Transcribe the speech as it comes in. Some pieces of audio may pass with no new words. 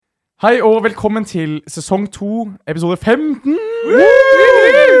Hei og velkommen til sesong 2, episode 15!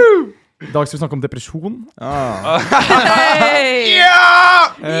 I dag skal vi snakke om depresjon.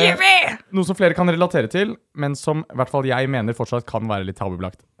 Noe som flere kan relatere til, men som I hvert fall jeg mener fortsatt kan være litt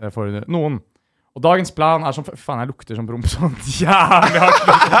tabubelagt for noen. Og dagens plan som... Faen, jeg lukter som promp sånn jævlig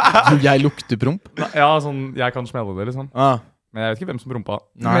hardt. Jeg lukter promp? Ja, sånn, jeg kan smelle det liksom. Men jeg vet ikke hvem som prompa.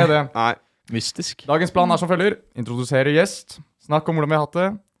 Nei. Mystisk. Dagens plan som følger. Introdusere gjest. Snakk om hvordan vi har hatt det.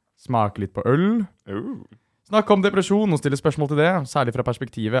 Smake litt på øl. Snakke om depresjon og stille spørsmål til det, særlig fra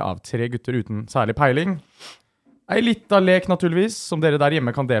perspektivet av 3 gutter uten særlig peiling. En liten lek naturligvis, som dere der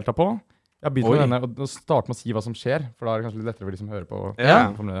hjemme kan delta på. Jeg begynner med denne, og starte med å si hva som skjer, for da det kanskje litt lettere for de som hører på.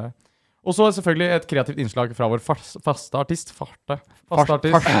 Og så selvfølgelig et kreativt innslag fra vår faste artist,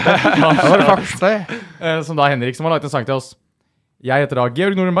 som da Henrik, som har laget en sang til oss. Jeg heter da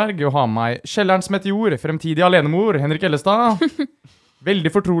Georg Nordenberg, og har med meg Kjellerns meteor, fremtidig alenemor, Henrik Ellestad.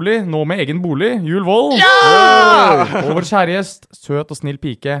 Veldig fortrolig, nå med egen bolig, Jul Vold. Og vår kjære gjest, søt og snill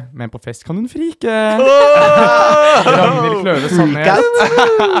pike, men på fest kan hun frike. Ragnhild Kløve Sandnes.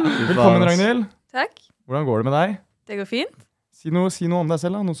 Velkommen, Ragnhild. Takk. Hvordan går det med deg? Det går fint. Si noe om deg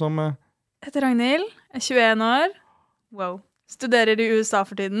selv, da. Noe som... Jeg heter Ragnhild, er 21 år. Wow. Studerer I USA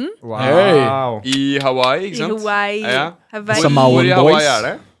for tiden. Wow. I Hawaii, ikke sant? I Hawaii. Ja. Hawaii. Hvor I Hawaii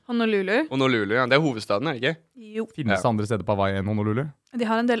det? Honolulu. Honolulu, ja. Det hovedstaden, ikke? Jo. Finnes det andre steder på Hawaii enn Honolulu? De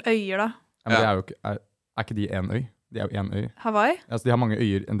har en del øyer da. Ja, men det jo ikke... Er ikke de en øy? De jo en øy. Hawaii? Altså, de har mange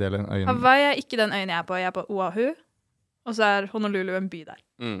øyer, en del av øyene. Hawaii ikke den øyen jeg på. Jeg på Oahu. Og så Honolulu en by der.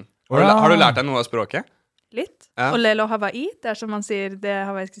 Har du lært deg noe av språket? Litt. Ja. Og lelo Hawaii, det som man sier det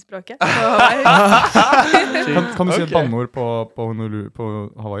hawaiiske språket. På Hawaii. Kan du si et banneord på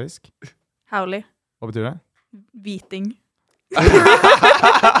hawaiisk? Howley. Hva betyr det? Hviting. That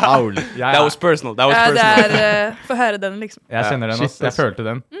was personal. Det få høre den liksom. Jeg kjenner den, jeg følte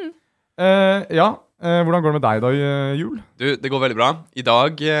den. Hvordan går det med deg da, Jul? Du, det går veldig bra. I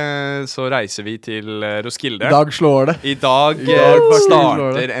dag så reiser vi til Roskilde. I dag slår det. I dag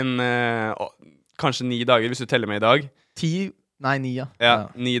starter en kanskje 9 dager, hvis du teller med I dag. 9, ja. Ja,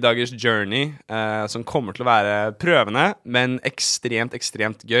 9 dagers journey, som kommer til å være prøvende, men ekstremt,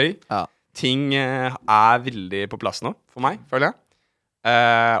 ekstremt gøy. Ja. Ting veldig på plass nå, for meg, føler jeg.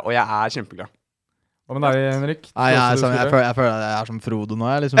 Og jeg kjempeglad. Hva med deg, Henrik? Jeg føler at jeg som Frodo nå.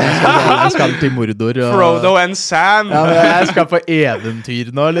 Jeg skal til Mordor. Frodo and Sam! Ja, jeg skal på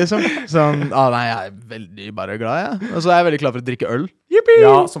eventyr nå, liksom. Sånn, jeg veldig bare glad, jeg. Og så jeg veldig klar for å drikke øl. Yippie!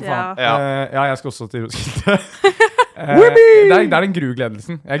 Ja, som faen. Ja, jeg skal også til Roskilde. Det den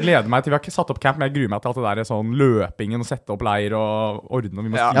grugledelsen. Jeg gleder meg til, vi har ikke satt opp camp, men jeg gruer meg til alt det der sånn løpingen og sette opp leir og ordne. Og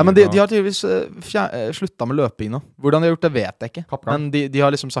vi må ja, men de har tydeligvis sluttet med løping nå. Hvordan de har gjort det vet jeg ikke. Men de har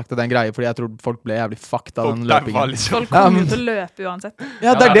liksom sagt at det en greie, fordi jeg tror folk ble jævlig fucked av den løpingen. Folk kommer jo til å løpe uansett.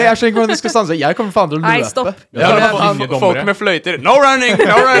 Ja, det det. Jeg skjønner ikke hvordan de skal stanse. Jeg kommer faen til å løpe. Nei, stopp. Folk med fløyter. No running!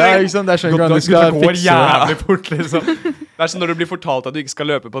 No running! Ja, ikke sant? Jeg skjønner ikke hvordan de skal fikse jævlig fort, liksom. Det sånn når du blir fortalt at du ikke skal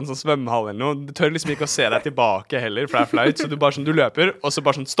løpe på en sånn svømmehall eller noe, du tør liksom ikke å se deg tilbake heller, for det flaut, så du bare sånn, du løper, og så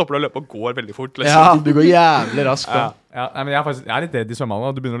bare sånn stopper du å løpe og går veldig fort, liksom. Ja, du går jævlig raskt da. Ja, men jeg er litt redd I svømmehallen,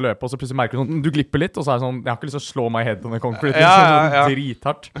 og du begynner å løpe, og så plutselig merker du sånn, du glipper litt, og så det sånn, jeg har ikke lyst til å slå meg I head on the concrete, sånn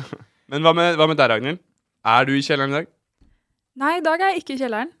drithardt. Men hva med deg, Ragnhild? Du I Kjellern I dag? Nei, I dag jeg ikke I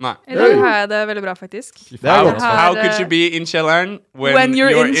Kjelleren. Nei. I dag har jeg det veldig bra, faktisk. How could you be in Kjellern when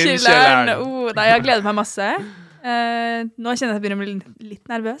you're in Kjellern? Nei, jeg gleder meg masse. Nå kjenner jeg at jeg begynner å bli litt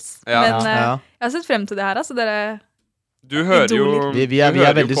nervøs. Men jeg har sett frem til det her, altså dere... Du hører jo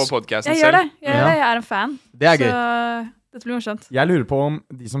på podcasten selv. Jeg gjør det, jeg en fan. Det gøy. Så dette blir morsomt. Jeg lurer på om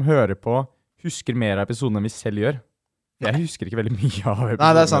de som hører på husker mer av episoden enn vi selv gjør. Jeg husker ikke veldig mye av episoden.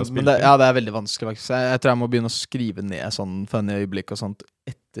 Nei, det sant, men det veldig vanskelig faktisk. Jeg tror jeg må begynne å skrive ned sånn funny øyeblikk og sånt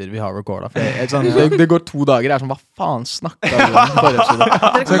etter vi har recordet. Det går 2 dager, jeg sånn, hva faen snakket vi om forrige episode?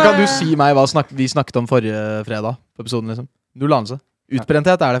 Så kan du si meg hva vi snakket om forrige fredag på episoden, liksom? Nulanse.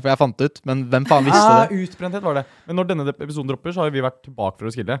 Utbrenthet det, for jeg fant ut, men hvem faen visste det? Utbrenthet var det. Men når denne episoden dropper, så har vi vært tilbake for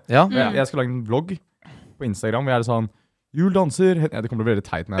å skille. Ja. Jeg skal lage en vlogg på Instagram, hvor jeg sånn, Jul danser. Det kommer til å bli veldig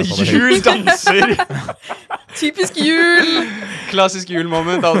teit når jeg sa det. Jul danser! Typisk jul! Klassisk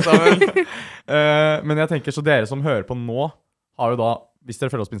julmoment, alt sammen. Men jeg tenker, så dere som hører på nå, har jo da, hvis dere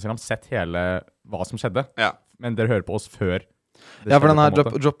følger oss på Instagram, sett hele hva som skjedde. Ja. Men dere hører på oss før. Ja, for den her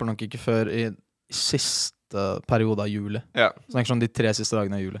dropper nok ikke før I siste periode av juli. Ja. Så det er ikke sånn de 3 siste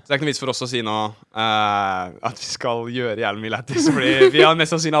dagene av juli. Så det ikke noe vits for oss å si nå at vi skal gjøre jævlig mye lættis, fordi vi har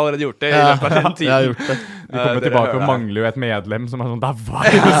mest sannsynlig allerede gjort det I løpet av den tiden. Jeg har gjort det. Vi kommer tilbake og mangler jo et medlem som sånn, det var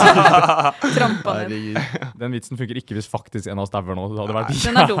Trampa den. Den vitsen funker ikke hvis faktisk en av oss dauer nå. Det hadde vært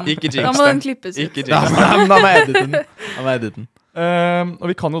den dum. Ikke jinx da må den klippes ut. Ikke jinx Da må jeg edite den. Og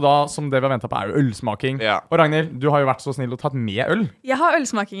vi kan jo da, som det vi har ventet på, er jo ølsmaking. Og Ragnhild, du har jo vært så snill å tatt med øl. Jeg har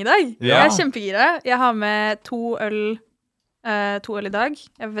ølsmaking i dag. Jeg er kjempegira. Jeg har med 2 øl i dag.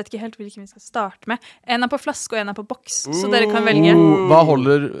 Jeg vet ikke helt hvilken vi skal starte med. En på flaske og en på boks, så dere kan velge. Hva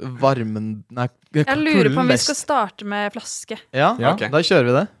holder varmen? Nei, jeg lurer på om vi skal starte med flaske. Ja, okay. Da kjører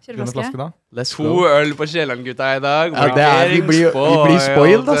vi det. Kjører flaske da. 2 øl på Kjellern, gutta, i dag. Vi blir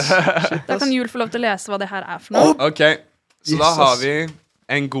spoiled, ass. Da kan Jul få lov til å lese hva det her er for noe. Ok, så da har vi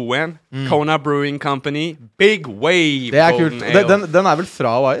en god en. Kona Brewing Company, Big Wave. Det er kult. Den er vel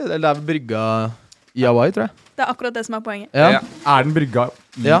fra Hawaii? Eller det er vel brygga i Hawaii, tror jeg. Det er akkurat det som er poenget. Ja. Er den brygga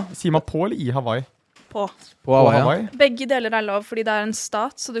sier man på eller i Hawaii? På Hawaii. Begge deler er lov, fordi det er en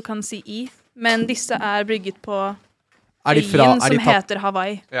stat, så du kan si i. Men disse er brygget på øyen som heter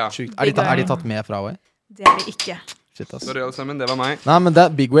Hawaii. Er de tatt med fra Hawaii? Det er de ikke. Shit, ass. Sorry alle sammen, det var meg. Nei, men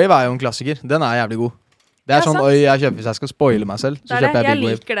Big Wave er jo en klassiker. Den er jævlig god. Det er sånn, oi, jeg kjøper hvis jeg skal spoile meg selv, så kjøper jeg Big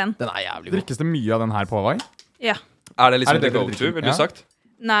Wave. Liker den. Den er jævlig god. Drikkes det mye av den her på Hawaii? Ja. Er det liksom det go-to, vil du sagt?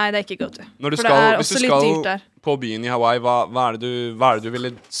 Nei, det er ikke go-to. Hvis du skal på byen i Hawaii, hva er det du ville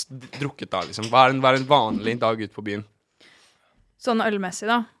drukket da, liksom? Hva er en vanlig dag ut på byen? Sånn ølmessig,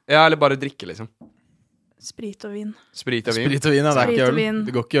 da? Ja, eller bare drikke, liksom. Sprit og vin. Sprit og vin, ja, det er ikke øl.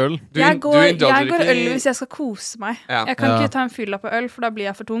 Det går ikke øl. Jeg går øl hvis jeg skal kose meg. Jeg kan ikke ta en fylla på øl, for da blir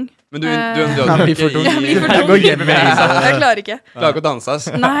jeg for tung. Men du indulger ikke i... Jeg blir for tung. Jeg klarer ikke. Klarer ikke å danse, ass.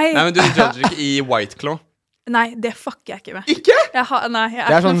 Nei. Men du indulger ikke i White Claw. Nei, det fucker jeg ikke med. Ikke? Jeg er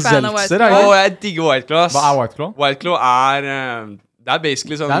ikke noen fan av White Claw. Jeg digger White Claw. Hva er White Claw? White Claw det er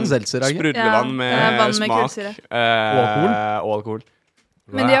basically sånn sprudlevann med smak og alkohol.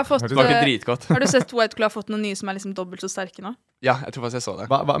 Men de har fått smaker dritgodt. Har du sett White Claw har fått noen nye som er liksom dobbelt så sterke nå? Ja, jeg tror faktisk jeg så det.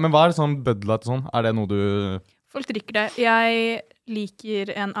 Men hva er det sånn Bud Light og sånn? Er det noe du... Folk drikker det. Jeg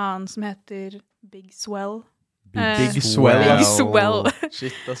liker en annen som heter Big Swell. Big Swell.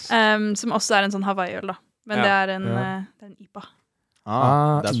 Shit, ass. Som også er en sånn Hawaii-øl, da. Men det er en IPA.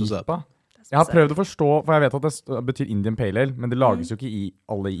 Det er spesielt. IPA. Jeg har prøvd å forstå, for jeg vet at det betyr Indian Pale Ale, men det lages jo ikke i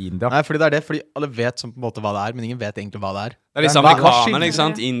alle i India. Nei, fordi det er det, fordi alle vet på en måte hva det er, men ingen vet egentlig hva det er. Det er liksom amerikanerne, ikke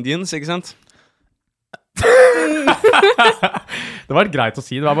sant? Indians, ikke sant? Det var greit å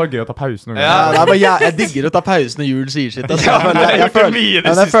si, det var bare gøy å ta pausen. Jeg digger å ta pausen når Jul sier sitt. Jeg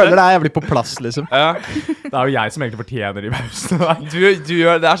føler det er jævlig på plass, liksom. Det er jo jeg som egentlig fortjener de pausene.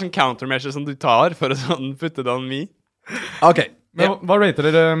 Det er sånn countermeasure som du tar for å putte det on me. Ok. Men hva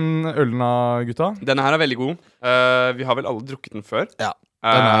rater dere ølen av, gutta? Denne her er veldig god. Vi har vel alle drukket den før. Ja. Jeg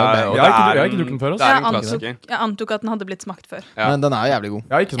har ikke drukket den før. Jeg antok at den hadde blitt smakt før. Men den er jo jævlig god.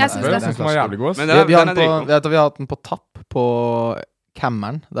 Jeg har ikke smakt den før. Jeg synes den var jævlig god. Vi har hatt den på tapp på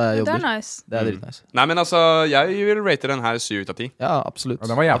Kjellern, der jeg jobber. Det er nice. Det er dritnice. Nei, men altså, jeg vil rate den her 7 ut av 10. Ja, absolutt.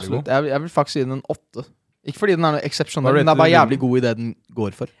 Den var jævlig god. Jeg vil faktisk gi den en 8. Ikke fordi den er noe eksepsjonell, men den er bare jævlig god i det den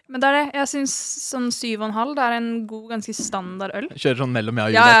går for. Men det er det. Jeg synes sånn 7,5, det er en god, ganske standard øl. Kjører sånn mellom jeg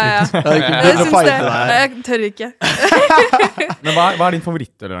og Jul. Ja. Jeg synes det. Jeg tør ikke. Men hva er din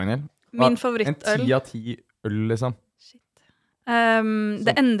favorittøl, Ragnhild? Min favorittøl? En 10 av 10 øl, liksom. Shit.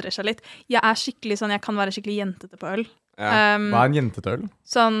 Det endrer seg litt. Jeg er skikkelig sånn, jeg kan være skikkelig jentete på øl. Hva er en jentete øl?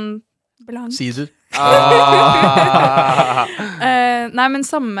 Sånn blank. Caesar. Nei, men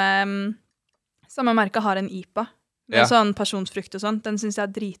samme merke har en IPA med sånn pasjonsfrukt og sånn. Den synes jeg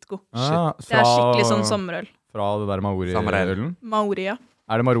er dritgod. Det er skikkelig sånn sommerøl. Fra det der Maori-ølen? Maori, ja.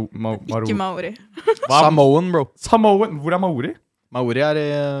 Er det Ikke Maori. Samoan, bro. Samoan? Hvor er Maori? Maori er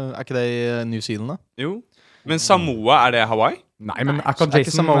ikke det i New Zealand, da? Jo. Men Samoa, er det Hawaii? Nei, men er ikke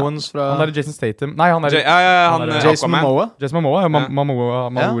Jason Samoans fra... Han er Jason Statham. Nei, han er... Jason Momoa? Jason Momoa,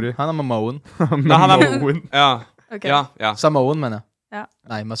 Maori. Ja, han er Mamoan. Nei, han er Mamoan. Ja. Samoan, mener jeg.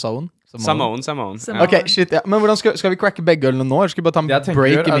 Nei, Masoan. Samoan. Ok, shit, Men hvordan skal vi cracke begge ølene nå? Eller skal vi bare ta en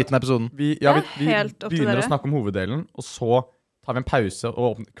break i midten av episoden? Vi begynner å snakke om hoveddelen, og så tar vi en pause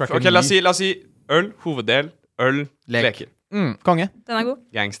og cracker Ok, la oss si øl, hoveddel, øl, leker. Konge. Den er god.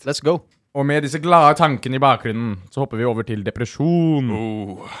 Gangst. Let's go. Og med disse glade tankene i bakgrunnen, så hopper vi over til depresjon.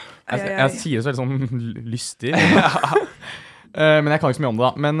 Jeg sier det så veldig sånn lystig. Men jeg kan ikke så mye om det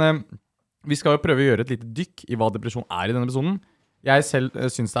da. Men vi skal jo prøve å gjøre et lite dykk i hva depresjon er i denne episoden. Jeg selv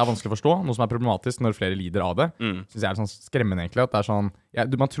synes det er vanskelig å forstå, noe som er problematisk når flere lider av det. Synes jeg er sånn skremmende egentlig, at det er sånn,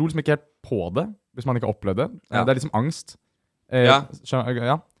 man tror liksom ikke helt på det, hvis man ikke har opplevd det. Det er liksom angst.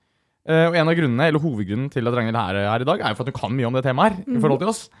 Og en av grunnene, eller hovedgrunnen til at Ragnhild er her i dag, er jo for at du kan mye om det temaet her, i forhold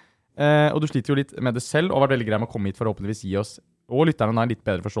til oss. Og du sliter jo litt med det selv, og har vært veldig grei med å komme hit for å forhåpentligvis gi oss, og lytterne har en litt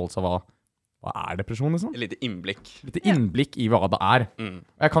bedre forståelse av hva er depresjon, liksom? Et lite innblikk. Litt innblikk i hva det er.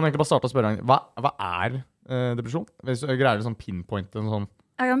 Jeg kan egentlig bare starte å spørre, hva er depresjon? Hvis du greier å sånn pinpointe en sånn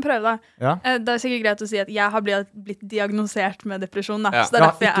Jeg kan prøve da. Ja. Det sikkert greit å si at jeg har blitt diagnosert med depresjon da. Ja. Så det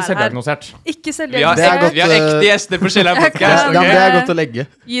derfor jeg ikke selvdiagnosert. Ikke selvdiagnosert. Vi har ekte gjester på Kjellern podcast. Ja, det godt å legge.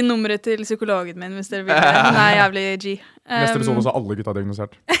 Gi nummeret til psykologen min hvis dere vil. Hun jævlig G. Neste episode så alle gutta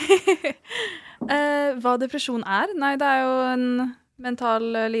diagnosert. Hva depresjon Nei, det jo en mental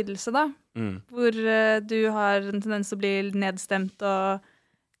lidelse da. Hvor du har en tendens til å bli nedstemt og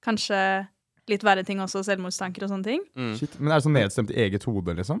kanskje litt verre ting også, selvmordstanker og sånne ting. Shit, men det sånn nedstemt i eget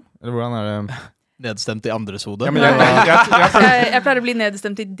hode, liksom? Eller hvordan det? Nedstemt i andres hode? Ja, men jeg pleier å bli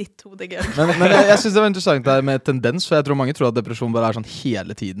nedstemt i ditt hode, Gøy. Men jeg synes det var interessant der med tendens, for jeg tror mange tror at depresjon bare sånn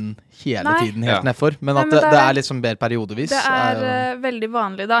hele tiden helt nedfor. Men at det liksom mer periodevis. Det veldig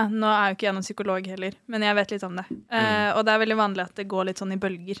vanlig da. Nå jo ikke jeg noen psykolog heller, men jeg vet litt om det. Og det veldig vanlig at det går litt sånn i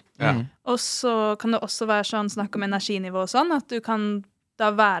bølger. Og så kan det også være sånn, snakk om energinivå og sånn, at du kan da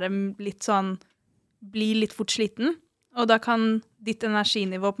være litt sånn, bli litt fort sliten, og da kan ditt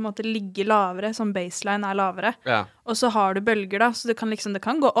energinivå på en måte ligge lavere, som baseline lavere. Og så har du bølger da, så det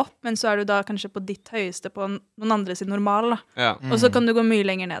kan gå opp, men så du da kanskje på ditt høyeste på noen andre sin normal da. Og så kan du gå mye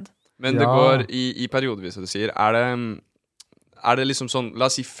lenger ned. Men det går i periodevis, som du sier, det liksom sånn, la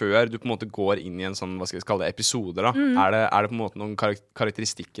oss si før du på en måte går inn i en sånn, hva skal vi kalle det, episode da, er det på en måte noen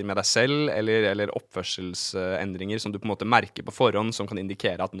karakteristikker med deg selv, eller oppførselsendringer som du på en måte merker på forhånd, som kan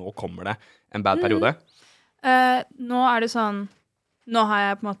indikere at nå kommer det en bad periode? Nå det sånn, nå har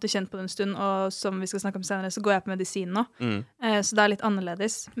jeg på en måte kjent på det en stund, og som vi skal snakke om senere, så går jeg på medisin nå. Så det litt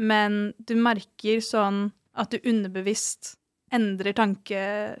annerledes. Men du merker sånn at du underbevisst endrer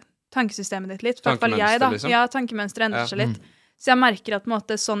tankesystemet ditt litt. I hvert fall jeg da. Liksom? Ja, tankemønster endrer seg litt. Så jeg merker at på en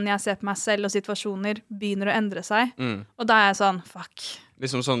måte, sånn jeg ser på meg selv og situasjoner begynner å endre seg. Og da jeg sånn, fuck.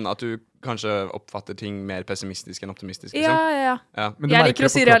 Liksom sånn at du kanskje oppfatter ting mer pessimistisk enn optimistisk, liksom? Ja. Jeg liker å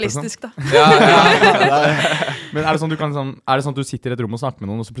si realistisk, da. Men det sånn du kan sånn, det sånn at du sitter i et rom og snakker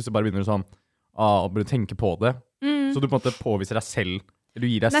med noen, og så plutselig bare begynner du sånn, å tenke på det? Så du på en måte påviser deg selv, eller du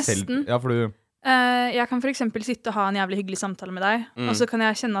gir deg selv. Nesten. Ja, for du... jeg kan for eksempel sitte og ha en jævlig hyggelig samtale med deg, og så kan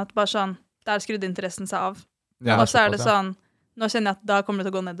jeg kjenne at bare sånn, der skrudd interessen seg av. Og så det sånn, nå kjenner jeg at da kommer det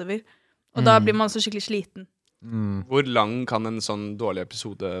til å gå nedover. Og da blir man så skikkelig sliten. Hvor lang kan en sånn dårlig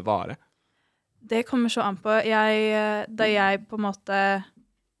episode vare? Det kommer så an på. Da jeg på en måte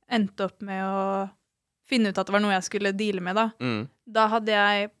endte opp med å finne ut at det var noe jeg skulle deale med da, da hadde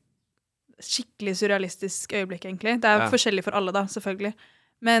jeg skikkelig surrealistisk øyeblikk egentlig. Det forskjellig for alle da, selvfølgelig.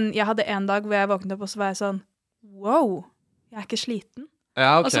 Men jeg hadde en dag hvor jeg våknet opp og så var jeg sånn, wow, jeg ikke sliten.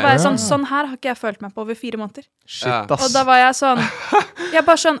 Okay. Og så var jeg sånn her har ikke jeg følt meg på over 4 måneder. Shit, ass. Og da var jeg sånn,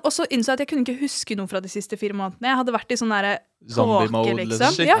 og så innså jeg at jeg kunne ikke huske noe fra de siste 4 månedene. Jeg hadde vært i sånn der zombie-mode,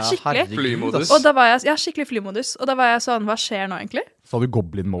 liksom. Ja, skikkelig. Flymodus. Og da var jeg, skikkelig flymodus. Og da var jeg sånn, hva skjer nå egentlig? Så har du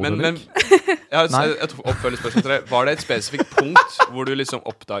goblin-mode, men jeg har et oppfølgelsesspørsmål til deg. Var det et spesifikt punkt hvor du liksom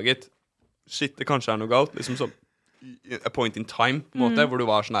oppdaget shit, det kanskje noe galt? Liksom sånn a point in time, på en måte, hvor du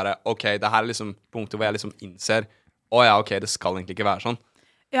var sånn her, ok, det her liksom punktet hvor jeg liksom innser ok, det skal egentlig ikke være sånn.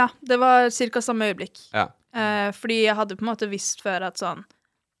 Ja, det var cirka samme øyeblikk. Ja. Fordi jeg hadde på en måte visst før at sånn,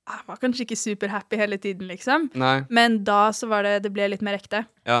 jeg var kanskje ikke super happy hele tiden, liksom. Nei. Men da så var det ble litt mer ekte.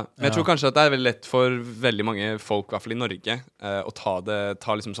 Ja, men jeg tror kanskje at det veldig lett for veldig mange folk, i hvert fall i Norge, å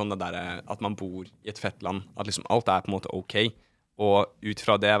ta liksom sånn det der, at man bor i et fett land, at liksom alt på en måte ok. Og ut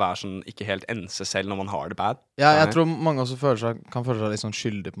fra det være sånn ikke helt ense selv når man har det bad. Ja, jeg tror mange også kan føle seg litt sånn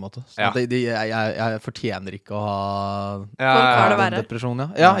skyldig på en måte. Sånn at jeg fortjener ikke å ha den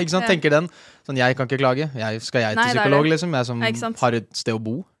depresjonen. Ja, ikke sant? Tenker den. Sånn, jeg kan ikke klage. Skal jeg til psykolog, liksom? Jeg som har et sted å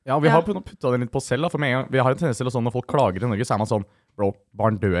bo. Ja, vi har puttet den litt på selv, da. For med en gang, vi har en tendens til å sånn, når folk klager i Norge, så man sånn, bro,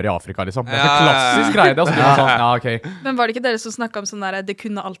 barn dør i Afrika, liksom. Det så klassisk greie, det. Altså, sånn, ok. Men var det ikke dere som snakket om sånn der, det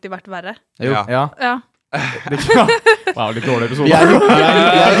kunne alltid vært verre? Jo. Ja. Wow, litt dårlig episode. Jeg er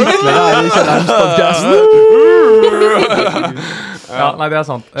hyggelig her i Kjellerns podcast. Ja, nei, det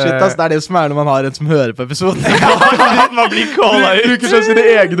sant. Shit, ass, det det som når man har en som hører på episoden. Man blir callet ut. Bruker så sine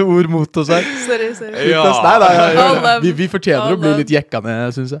egne ord mot oss her. Sorry. Nei, vi fortjener å bli litt jekka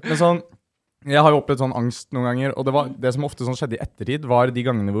ned, synes jeg. Men sånn, jeg har jo opplevd sånn angst noen ganger, og det som ofte sånn skjedde i ettertid, var de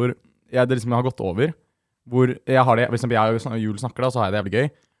gangene hvor det liksom har gått over, hvor jeg har det, for eksempel jeg og Jul snakker da, så har jeg det jævlig gøy,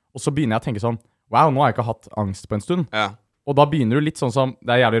 og så begynner jeg å tenke sånn, wow, nå har jeg ikke hatt angst på en stund. Ja. Og da begynner du litt sånn som,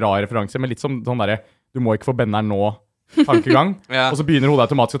 det jævlig rar referanse, men litt sånn der, du må ikke få benneren nå, tankegang. Ja. Og så begynner hodet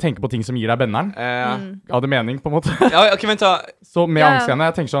automatisk å tenke på ting som gir deg benneren. Ja, det mening, på en måte. Ja, ok, men ta... Så med angst igjen,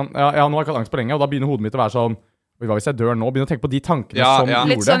 jeg tenker sånn, nå har jeg ikke hatt angst på lenge, og da begynner hodet mitt å være sånn, hva hvis jeg dør nå? Begynner å tenke på de tankene som gjorde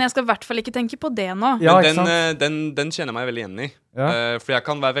det. Litt sånn, jeg skal i hvert fall ikke tenke på det nå. Ja, den kjenner jeg meg veldig igjen i. Ja. For jeg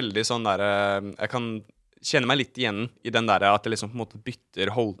kan være veldig sånn der, jeg kan kjenne meg litt igjen i den der at jeg liksom på en måte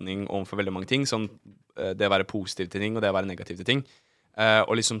bytter holdning overfor veldig mange ting, sånn det å være positiv til ting og det å være negativ til ting.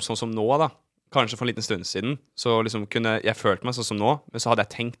 Og liksom sånn som nå da, kanskje for en liten stund siden, så liksom kunne jeg følt meg sånn som nå, men så hadde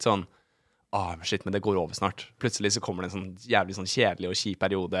jeg tenkt sånn, shit, men det går over snart. Plutselig så kommer det en sånn jævlig sånn kjedelig og kjip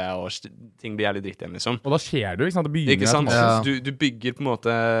periode, og ting blir jævlig dritt igjen, liksom. Og da skjer det jo, ikke sant? Det begynner ikke sant? Ja. Du bygger på en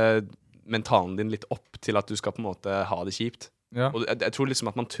måte mentalen din litt opp til at du skal på en måte ha det kjipt. Ja. Og jeg tror liksom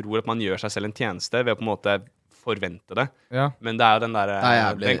at man tror at man gjør seg selv en tjeneste ved å på en måte forvente det. Ja. Men det er jo den der,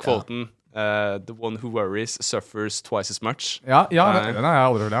 den kvoten, the one who worries suffers twice as much. Ja, den har jeg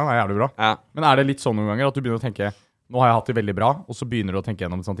aldri hørt. Den er jævlig bra. Ja. Men er det litt sånn noen ganger at du begynner å tenke, nå har jeg hatt det veldig bra, og så begynner du å tenke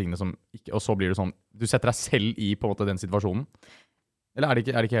gjennom sånne tingene som ikke, og så blir det sånn, du setter deg selv i på en måte den situasjonen? Eller er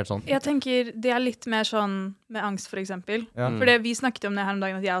det ikke helt sånn? Jeg tenker, det er litt mer sånn med angst, for eksempel. Ja. For vi snakket om det her om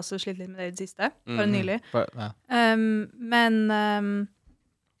dagen, at jeg også slitt litt med det i det siste, bare nylig.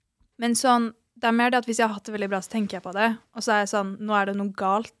 Men sånn, det er mer det at hvis jeg har hatt det veldig bra, så tenker jeg på det, og så er jeg sånn, nå er det noe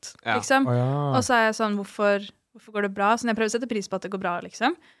galt, liksom. Og så er jeg sånn, hvorfor går det bra? Så jeg prøver å sette pris på at det går bra,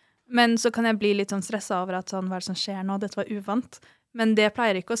 liksom. Men så kan jeg bli litt sånn stresset over at sånn, hva er det som skjer nå? Dette var uvant. Men det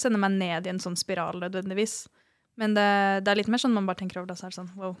pleier ikke å sende meg ned i en sånn spiral nødvendigvis. Men det er litt mer sånn man bare tenker over det, så er det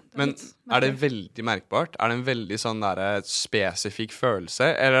sånn, wow. Men er det veldig merkbart? Er det en veldig sånn der spesifikk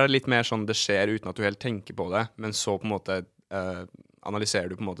følelse? Eller er det litt mer sånn det skjer uten at du helt tenker på det, men så på en måte analyserer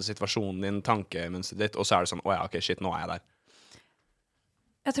du på en måte situasjonen din, tankemønsteret ditt, og så er det sånn, ok, shit, nå er jeg der.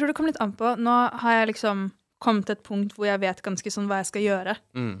 Jeg tror det kommer litt an på. Nå har jeg liksom kommet til et punkt hvor jeg vet ganske sånn hva jeg skal gjøre.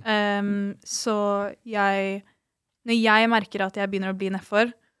 Så når jeg merker at jeg begynner å bli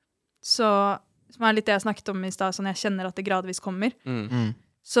nedfor, som er litt det jeg snakket om i sted, sånn jeg kjenner at det gradvis kommer,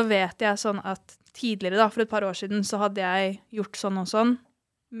 så vet jeg sånn at tidligere da, for et par år siden, så hadde jeg gjort sånn og sånn,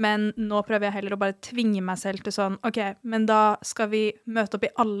 men nå prøver jeg heller å bare tvinge meg selv til sånn, ok, men da skal vi møte opp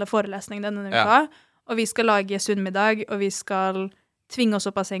i alle forelesningene denne uka, og vi skal lage sunnmiddag, og vi skal tvinge oss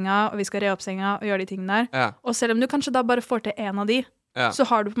opp av senga, og vi skal re opp senga og gjøre de tingene der. Ja. Og selv om du kanskje da bare får til en av de, så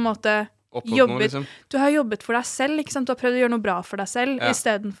har du på en måte jobbet, noe, liksom. Du har jobbet for deg selv, ikke sant? Du har prøvd å gjøre noe bra for deg selv, i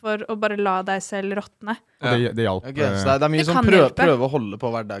stedet for å bare la deg selv råtne. Og det hjalp. Okay, så det er mye som prøve å holde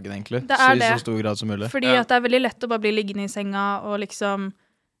på hverdagen, egentlig. Det er I så stor grad som mulig. Fordi at det er veldig lett å bare bli liggende i senga og liksom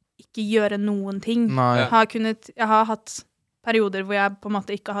ikke gjøre noen ting. Jeg har hatt perioder hvor jeg på en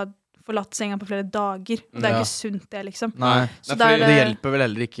måte ikke har forlatt senga på flere dager. Og det er ikke sunt det, liksom. Nei, det hjelper vel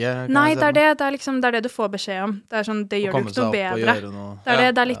heller ikke. Nei, det er liksom, det er det du får beskjed om. Det er sånn, det gjør du ikke noe bedre.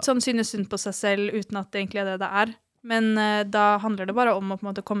 Det er litt sånn synes synd på seg selv, uten at det egentlig er det er. Men da handler det bare om å på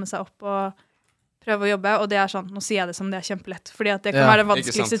en måte komme seg opp og prøve å jobbe, og det er sånn, nå sier jeg det som det er kjempelett, fordi at det kan være den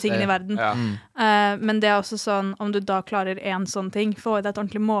vanskeligste tingen i verden. Men det er også sånn, om du da klarer en sånn ting, få deg et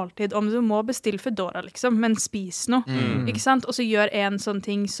ordentlig måltid, om du må bestille Foodora, liksom, men spis noe, ikke sant? Og så gjør en sånn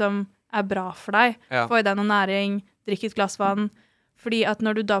ting som er bra for deg. Få i deg noe næring, drikk et glass vann, fordi at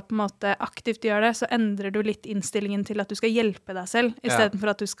når du da på en måte aktivt gjør det, så endrer du litt innstillingen til at du skal hjelpe deg selv, i stedet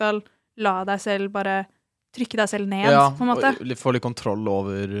for at du skal la deg selv bare trykke deg selv ned, på en måte. Og få litt kontroll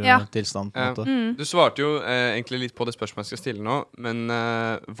over tilstand, på en måte. Du svarte jo egentlig litt på det spørsmålet jeg skal stille nå, men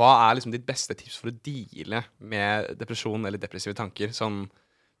hva er liksom ditt beste tips for å deale med depresjon eller depressive tanker? Sånn,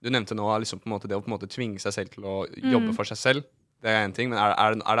 du nevnte nå liksom på en måte det å på en måte tvinge seg selv til å jobbe for seg selv. Det er en ting, men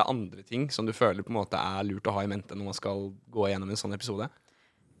er det andre ting som du føler på en måte er lurt å ha i mente når man skal gå gjennom en sånn episode?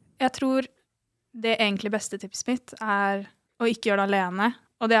 Jeg tror det egentlig beste tipset mitt er å ikke gjøre det alene.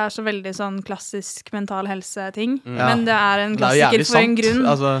 Og det er så veldig sånn klassisk mental helse-ting. Men det er en klassiker for en grunn.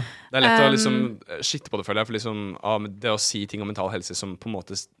 Altså, det er lett å liksom skitte på det, føler jeg. For liksom, det å si ting om mental helse som på en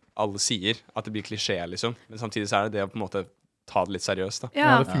måte alle sier, at det blir klisjé, liksom. Men samtidig så er det å på en måte ta det litt seriøst, da.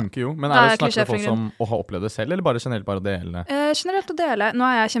 Ja, det funker jo. Men er det snakket for folk som å ha opplevd det selv, eller bare generelt bare å dele? Generelt å dele. Nå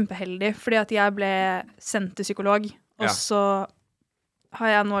er jeg kjempeheldig, fordi at jeg ble sendt til psykolog, og så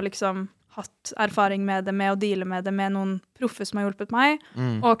har jeg nå liksom hatt erfaring med det, med å deale med det, med noen proffe som har hjulpet meg,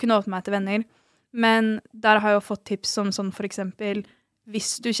 og kunne åpne meg til venner. Men der har jeg jo fått tips som sånn, for eksempel,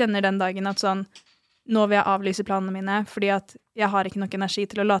 hvis du kjenner den dagen at sånn, nå vil jeg avlyse planene mine, fordi at jeg har ikke nok energi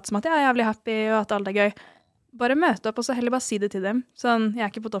til å late som at jeg er jævlig happy, og at alt er gøy. Bare møte opp, og så heller bare si det til dem. Sånn, jeg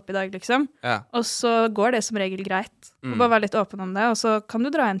er ikke på topp i dag, liksom. Og så går det som regel greit. Og bare være litt åpen om det, og så kan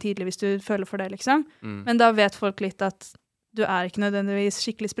du dra hjem tidlig hvis du føler for det, liksom. Men da vet folk litt at du er ikke nødvendigvis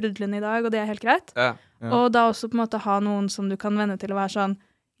skikkelig sprudlende i dag, og det er helt greit. Og da også på en måte ha noen som du kan vende til å være sånn,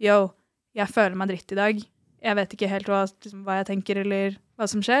 yo, jeg føler meg dritt i dag. Jeg vet ikke helt hva jeg tenker, eller hva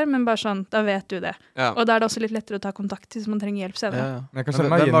som skjer, men bare sånn, da vet du det. Og da er det også litt lettere å ta kontakt hvis man trenger hjelp senere.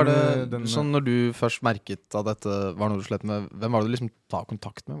 Hvem var det, sånn når du først merket at dette var noe du slett med, hvem var det du liksom tar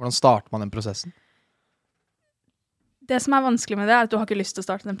kontakt med? Hvordan starter man den prosessen? Det som er vanskelig med det er at du har ikke lyst til å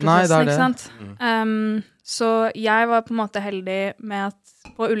starte den prosessen, ikke sant? Så jeg var på en måte heldig med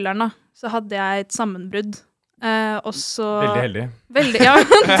at på Kjellern da, så hadde jeg et sammenbrudd Og så... Veldig heldig. Ja,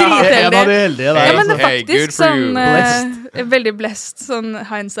 dritheldig. En av de heldige der. Ja, men det er Hey, good faktisk for you. sånn veldig blessed, sånn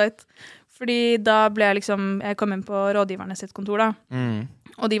hindsight. Fordi da ble jeg kom inn på rådgiverne sitt kontor da.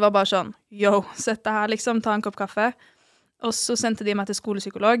 Og de var bare sånn, yo, sett deg her liksom, ta en kopp kaffe. Og så sendte de meg til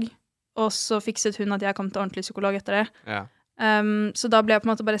skolepsykolog. Og så fikset hun at jeg kom til ordentlig psykolog etter det. Ja. Så da ble jeg på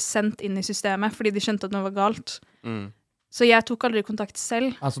en måte bare sendt inn i systemet, fordi de skjønte at noe var galt. Så jeg tok aldri kontakt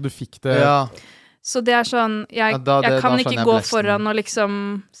selv. Altså, du fikk det... Ja. Så det er sånn, jeg kan ikke gå foran og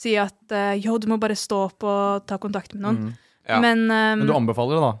liksom si at jo, du må bare stå opp og ta kontakt med noen. Ja. Men du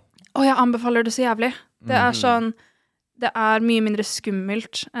anbefaler det da? Jeg anbefaler det så jævlig. Det er sånn, det er mye mindre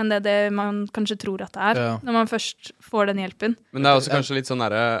skummelt enn det man kanskje tror at det er, når man først får den hjelpen. Men det er også kanskje litt sånn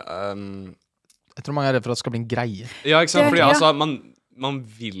derre... Jeg tror mange er redd for at det skal bli en greie. Ja, ikke sant? Fordi altså, man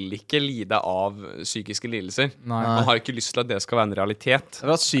vil ikke lide av psykiske lidelser. Nei. Man har ikke lyst til at det skal være en realitet. Det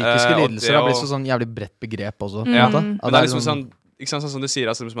er at psykiske lidelser har blitt sånn jævlig bredt begrep også. Ja, men det er liksom sånn, ikke sant, sånn som du sier,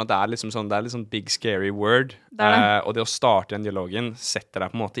 altså, at det er liksom sånn, det er litt sånn big scary word. Og det å starte den dialogen setter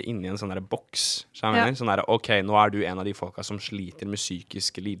deg på en måte inn i en sånn der boks. Sånn der, ok, nå er du en av de folka som sliter med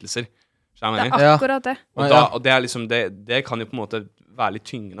psykiske lidelser. Det er akkurat det. Og det er liksom, det kan jo på en måte være litt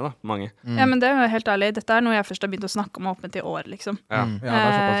tyngende da, mange. Ja, men det er jo helt ærlig. Dette er noe jeg først har begynt å snakke om åpent i år, liksom.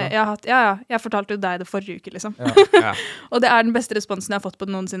 Jeg fortalte jo deg det forrige uke, liksom. Og det er den beste responsen jeg har fått på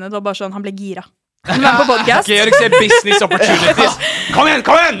det noensinne. Det var bare sånn, han ble gira. Han var på podcast. Skal jeg se business opportunities? Kom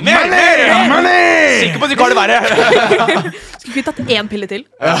igjen! Money! Sikker på at du kan det være. Skulle ikke tatt én pille til.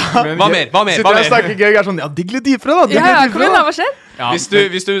 Hva mer? Sitter jeg og snakker gøy, er sånn, digg litt dypere da. Kom igjen da, hva skjer?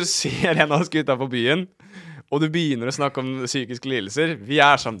 Hvis du ser en av oss gutta på byen, og du begynner å snakke om psykiske lidelser, vi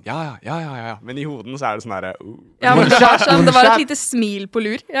er sånn, ja, men i hoden så er det sånn her, Ja, men det var et lite smil på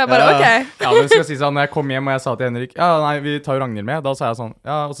lur. Jeg bare, ok. Ja, men skal jeg si sånn, når jeg kom hjem og jeg sa til Henrik, nei, vi tar jo Ragnhild med, da sa jeg sånn,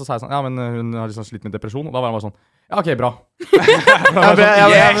 og så sa jeg sånn, men hun har liksom slitt med depresjon, og da var han bare sånn, ok, bra. Jeg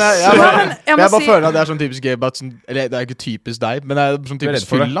bare føler at det er sånn typisk gay, eller det er ikke typisk deg, men det er sånn typisk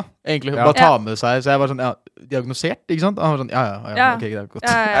fylla, egentlig. Bare ta med seg, så jeg var sånn, diagnosert, ikke sant? Og han var sånn, ok, det er godt.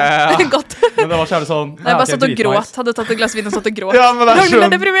 Godt. Men det var kjærlig sånn, jeg bare satt og gråt, hadde tatt et glass vin og satt og gråt. Ja, men det er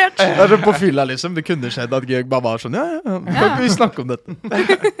sånn, deprimert. Det er sånn på fylla, liksom. Det kunne skjedd at Georg bare var sånn, kan ikke vi snakke om dette?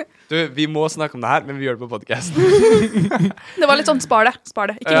 Du, vi må snakke om det her, men vi gjør det på podcast. Det var litt sånn, spar det,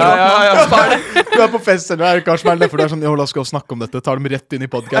 ikke gråt nå, spar det. Du er på fest, eller er det kanskje meg derfor du er sånn, la oss gå og snakke om dette, tar dem rett inn i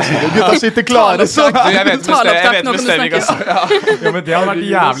podcasten. Gutta sitter klare, så. Jeg vet bestemmer ikke. Ja, men det hadde vært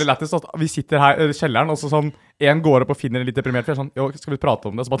jævlig lettest at vi sitter her i Kjelleren, og så sånn, en går opp og finner en litt deprimert, for jeg er sånn, jo, skal vi prate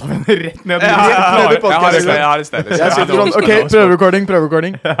om det, så bare tar vi den rett ned. Jeg har det stedet. Jeg sitter sånn, ok, prøverecording.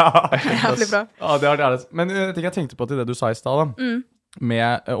 Jævlig bra. Ja, det var det. Men jeg tenkte på til det du sa i sted da,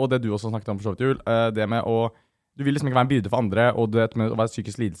 og det du også snakket om for så vidt, Jul, det med du vil liksom ikke være en byrde for andre, og det med å være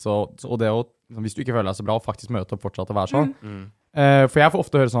psykisk lidelse, og det å, hvis du ikke føler deg så bra, og faktisk møte opp fortsatt å være sånn. For jeg får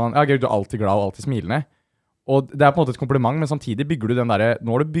ofte høre sånn, Georg, du er alltid glad og alltid smilende. Og det er på en måte et kompliment, men samtidig bygger du den der, nå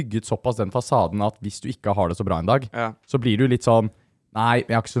har du bygget såpass den fasaden at hvis du ikke har det så bra en dag, så blir du litt sånn, nei,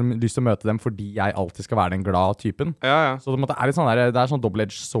 jeg har ikke så lyst til å møte dem fordi jeg alltid skal være den glad typen. Så det er litt sånn der, det er sånn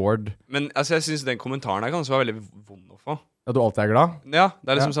double-edged sword. Men altså, jeg synes den kommentaren her kan også være veldig vond å få. Ja, du alltid er glad? Ja, det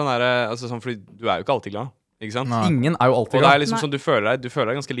er liksom sånn der, altså sånn, fordi du er jo ikke alltid glad, ikke sant? Nei. Ingen er jo alltid glad. Og det er liksom sånn, du føler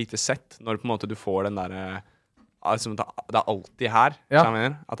deg ganske lite sett når på en måte du får den der, altså, det er alltid her, så jeg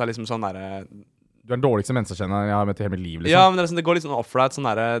mener, at det er liksom sånn der... Du er den dårligste menneskekjenner jeg har møtt i hele mitt liv, liksom. Ja, men det går litt sånn off for deg, sånn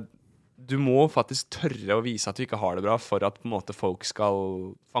der, du må faktisk tørre å vise at du ikke har det bra for at på en måte folk skal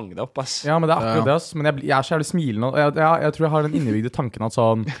fange deg opp, ass. Ja, men det er akkurat det, ass. Men jeg er så jævlig smilende, og jeg tror jeg har den innebygde tanken at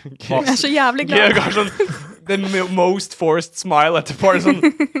sånn... Jeg er så jævlig glad. Jeg har sånn, the most forced smile etterpå, sånn,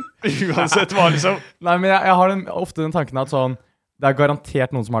 uansett hva, liksom. Nei, men jeg har ofte den tanken at sånn, det er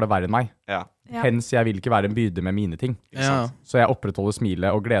garantert noen som har det verre enn meg. Ja. Hens jeg vil ikke være en byrde med mine ting. Så jeg opprettholder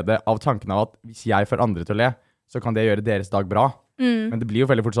smilet og glede av tanken av at hvis jeg får andre til å le, så kan det gjøre deres dag bra. Men det blir jo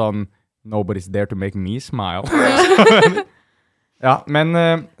veldig fort sånn, nobody's there to make me smile. Ja, men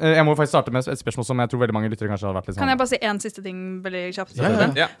jeg må faktisk starte med et spørsmål som jeg tror veldig mange lyttere kanskje har vært litt sånn. Kan jeg bare si en siste ting veldig kjapt?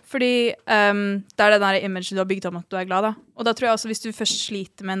 Fordi det er den der image du har bygget om at du er glad da. Og da tror jeg også hvis du først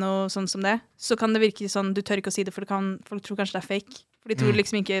sliter med noe sånn som det, så kan det virke sånn, du tør ikke å si det, for folk tror kanskje det er fake. For de tror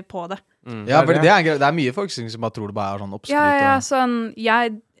liksom ikke på det. Ja, for det er mye folk som bare tror det bare er sånn oppskryt. Ja, sånn,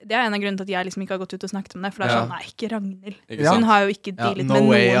 det er en av grunnene til at jeg liksom ikke har gått ut og snakket om det, for det er sånn, nei, ikke Ragnhild. Hun har jo ikke dealet med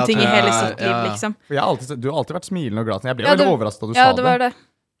noen ting i hele sitt liv, liksom. For du har alltid vært smilende og glad. Jeg ble veldig overrasket da du sa det. Ja, det var det.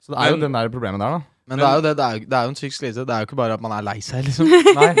 Så det er jo den der problemet der da. Men det er jo det er jo en psykisk lidelse. Det er jo ikke bare at man er lei seg, liksom.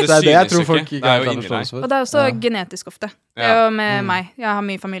 Nei, det er det jeg tror folk ikke har forståelse for. Og det er også genetisk ofte. Det er jo med meg. Jeg har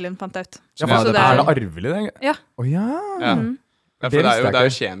mye i familien, fant jeg ut. Ja, for er det arvelig det? Ja. Åja. Ja, for det er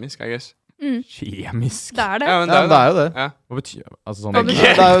jo kjemisk, I guess. Kjemisk? Det er det. Ja, men det er jo det. Ja. Hva betyr det? Altså sånn...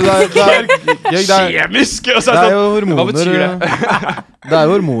 Kjemisk! Det er jo hormoner. Hva betyr det? Det er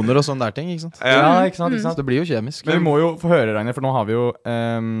jo hormoner og sånne der ting, ikke sant? Ja, ikke sant, ikke sant? Det blir jo kjemisk. Men vi må jo få høre, Rainer, for nå har vi jo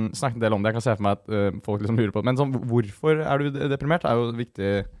snakket en del om det. Jeg kan se for meg at folk liksom lurer på det. Men sånn, hvorfor er du deprimert? Det er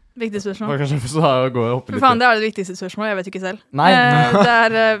jo Viktig spørsmål. Kanskje så gå og hoppe litt. For faen, det er det viktigste spørsmålet. Jeg vet ikke selv. Nei.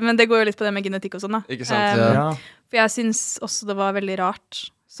 Men det går jo litt på det med genetikk og sånn da. Ikke sant? For jeg synes også det var veldig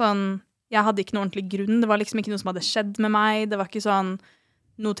rart. Sånn, jeg hadde ikke noe ordentlig grunn. Det var liksom ikke noe som hadde skjedd med meg. Det var ikke sånn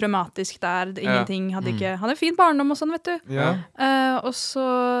noe traumatisk der. Ingenting. Hadde en fin barndom og sånn, vet du. Og så,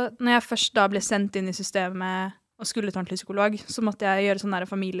 når jeg først da ble sendt inn i systemet og skulle til ordentlig psykolog, så måtte jeg gjøre sånn der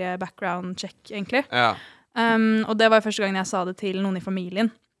familie-background-check, egentlig. Og det var første gangen jeg sa det til noen i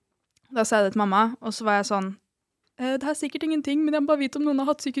familien. Da sa jeg det til mamma, og så var jeg sånn, det er sikkert ingenting, men jeg må bare vite om noen har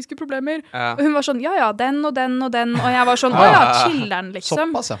hatt psykiske problemer. Og hun var sånn, ja, den og den og den, og jeg var sånn, Kjellern,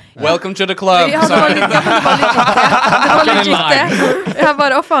 liksom. Såpass, ja. Welcome to the club! Ja, det var litt det. Jeg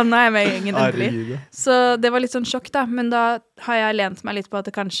bare, faen, nå er jeg med i gjengen endelig. Så det var litt sånn sjokk da, men da har jeg lent meg litt på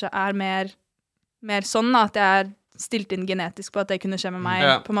at det kanskje er mer sånn at jeg er stilt inn genetisk på at det kunne skje med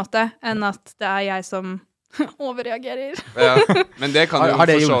meg, på en måte, enn at det er jeg som overreagerer. Men det kan jo for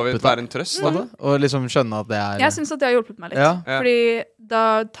så vidt være en trøst. Og liksom skjønne at det er... Jeg synes at det har hjulpet meg litt. Fordi da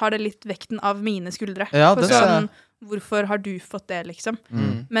tar det litt vekten av mine skuldre. For sånn, hvorfor har du fått det, liksom?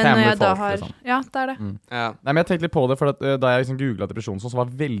 Men når jeg da har... Ja, det er det. Nei, men jeg tenkte litt på det, for da jeg liksom googlet depresjon, så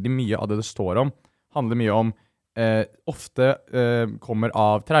var veldig mye av det står om, handler mye om ofte kommer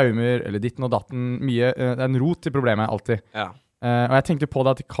av traumer, eller ditten og datten, det er en rot til problemet, alltid. Og jeg tenkte på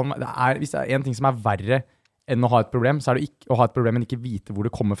det at hvis det er en ting som er verre enn å ha et problem, så er det å ha et problem, men ikke vite hvor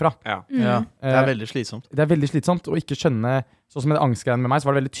det kommer fra. Det er veldig slitsomt. Det er veldig slitsomt, å ikke skjønne, sånn som med angstgreien med meg, så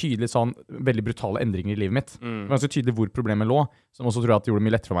var det veldig tydelig sånn, veldig brutale endringer i livet mitt. Det var ganske tydelig hvor problemet lå, som også tror jeg at det gjorde det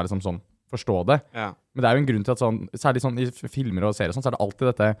mye lettere for meg liksom, sånn, forstå det. Men det er jo en grunn til at sånn, særlig sånn i filmer og serier, sånn, så er det alltid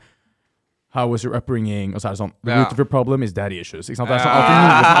dette how was your upbringing, og så er det sånn the root of your problem is daddy issues, ikke sant? Det er sånn alltid noe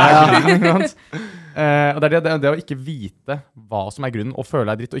som er grunnen, og det er det å ikke vite hva som er grunnen, og føle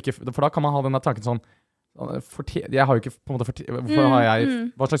deg dritt, og ikke, for da kan man ha denne tanken sånn, jeg har jo ikke på en måte hvorfor har jeg,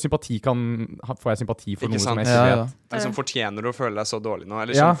 hva slags sympati får jeg sympati for noe som jeg ikke vet? Liksom, fortjener du å føle deg så dårlig nå,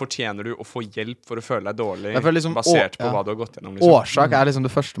 eller sånn, fortjener du å få hjelp for å føle deg dårlig, liksom, basert på hva du har gått gjennom, liksom. Årsak er liksom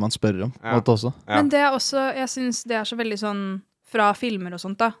det første man spør om, også. Men det er også, jeg synes det er så veldig sånn fra filmer og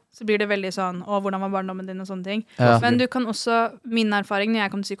sånt da, så blir det veldig sånn, hvordan var barndommen din og sånne ting. Men du kan også, min erfaring når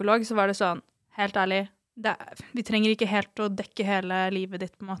jeg kom til psykolog, så var det sånn, helt ærlig, vi trenger ikke helt å dekke hele livet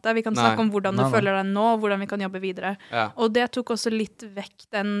ditt på en måte. Vi kan snakke om hvordan du føler deg nå, og hvordan vi kan jobbe videre. Og det tok også litt vekk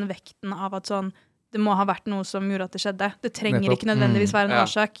den vekten av at sånn, det må ha vært noe som gjorde at det skjedde. Det trenger ikke nødvendigvis være en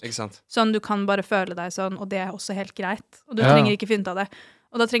årsak. Sånn, du kan bare føle deg sånn, og det er også helt greit. Og du trenger ikke finne ut av det.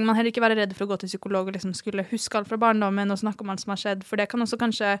 Og da trenger man heller ikke være redd for å gå til psykolog og liksom skulle huske alt fra barndommen og snakke om alt som har skjedd, for det kan også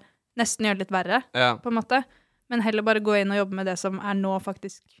kanskje nesten gjøre det litt verre, på en måte. Men heller bare gå inn og jobbe med det som er nå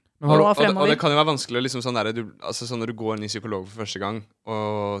faktisk, og fremover. Og det kan jo være vanskelig liksom sånn der, altså sånn når du går inn i psykolog for første gang,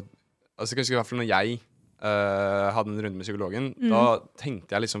 og altså kanskje i hvert fall når jeg hadde en runde med psykologen, da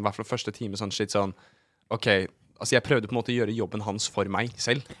tenkte jeg liksom i hvert fall første time sånn shit sånn, ok, altså jeg prøvde på en måte å gjøre jobben hans for meg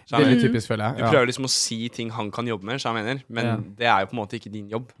selv. Veldig typisk, føler jeg. Du prøver liksom å si ting han kan jobbe med, så jeg mener, men det er jo på en måte ikke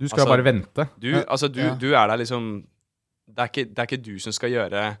din jobb. Du skal bare vente. Du er der liksom, det er ikke du som skal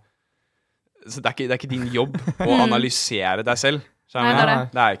gjøre, så det er ikke din jobb å analysere deg selv. Nei,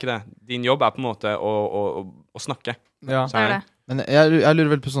 det er ikke det. Din jobb er på en måte å snakke. Ja. Det er det. Men jeg lurer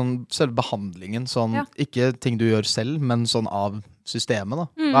vel på sånn selve behandlingen, sånn, ikke ting du gjør selv, men sånn av systemet da.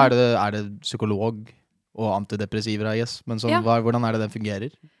 Hva er det psykolog og antidepressiver, I guess, men sånn, hvordan er det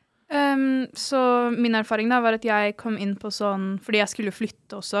fungerer? Så min erfaring da var at jeg kom inn på sånn, fordi jeg skulle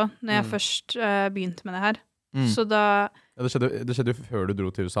flytte også, når jeg først begynte med det her. Så da... Ja, det skjedde jo før du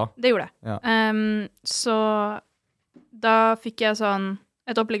dro til USA. Det gjorde det. Ja. Så da fikk jeg sånn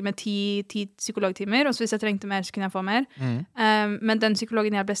et opplegg med 10 psykologtimer, og så hvis jeg trengte mer, så kunne jeg få mer. Men den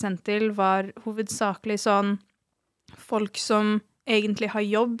psykologen jeg ble sendt til var hovedsakelig sånn folk som egentlig har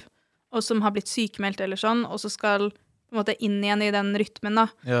jobb, og som har blitt sykemeldt eller sånn, og så skal på en måte inn igjen i den rytmen da,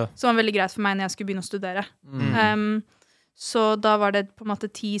 som var veldig greit for meg når jeg skulle begynne å studere. Så da var det på en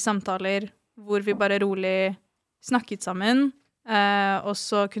måte 10 samtaler hvor vi bare rolig snakket sammen, og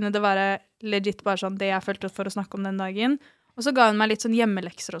så kunne det være legit bare sånn det jeg følte for å snakke om den dagen. Og så ga hun meg litt sånn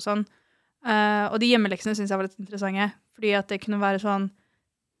hjemmelekser og sånn. Og de hjemmeleksene synes jeg var litt interessante, fordi at det kunne være sånn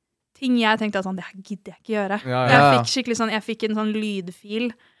ting jeg tenkte at sånn, det her gidder jeg ikke gjøre. Jeg fikk skikkelig sånn, jeg fikk en sånn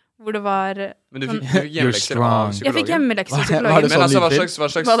lydfil hvor det var Men du fikk hjemmelekser av Jeg fikk psykologen? hjemmelekser av Var psykologen. det Men altså, sånn hva gikk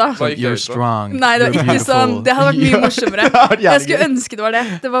det You're ut på? strong. Nei, det var You're ikke beautiful. sånn. Det hadde vært mye morsommere. Jeg skulle gøy. ønske det var det.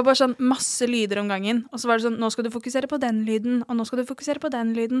 Det var bare sånn masse lyder om gangen. Og så var det sånn, nå skal du fokusere på den lyden, og nå skal du fokusere på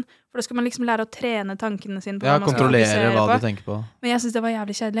den lyden. For da skal man liksom lære å trene tankene sine på Ja, hva man skal kontrollere fokusere hva på. du tenker på. Men jeg synes det var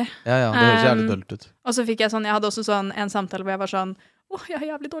jævlig kjedelig. Ja, det høres jævlig dølt ut. Og så fikk jeg sånn, jeg hadde også sånn en samtale hvor jeg var sånn, jeg har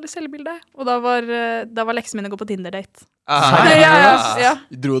jævlig dårlig selvbilde. Og da var leksen min å gå på Tinder-date. Ja.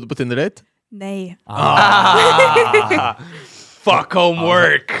 Dro du på Tinder-date? Nei. Fuck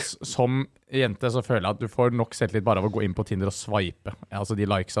homework! Som jente så føler jeg at du får nok selvtillit bare av å gå inn på Tinder og swipe. Altså de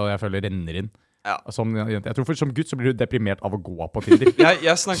likesa jeg føler renner inn. Ja. Som jente. Jeg tror som gutt så blir du deprimert av å gå på Tinder.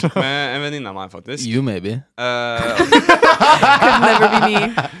 Jeg snakket med en venninne av meg, faktisk. You maybe. Could never be me.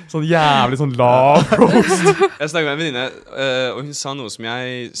 Sånn jævlig sånn lav roast. Jeg snakket med en venninne, og hun sa noe som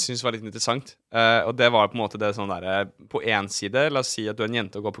jeg synes var litt interessant. Og det var på en måte det sånn der, på en side, la oss si at du er en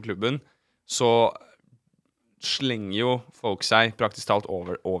jente og går på klubben, så slenger jo folk seg praktisk talt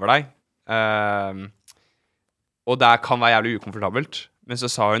over deg. Og det kan være jævlig ukomfortabelt. Men så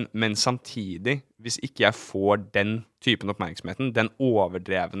sa hun, men samtidig, hvis ikke jeg får den typen oppmerksomheten, den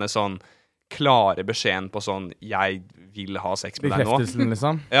overdrevne sånn klare beskjeden på sånn, jeg vil ha sex med deg nå. Bekreftelsen,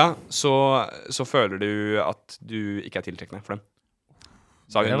 liksom. Ja, så føler du at du ikke er tiltrekkende for dem.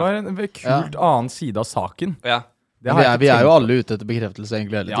 Sa hun Det da. var en kult annen side av saken. Ja. Det har jeg Vi ikke er jo tenkt alle ute etter bekreftelse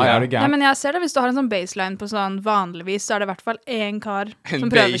egentlig hele på. tiden. Ja, er det Nei, gærent? men jeg ser det, hvis du har en sånn baseline på sånn vanligvis, så er det i hvert fall en kar En som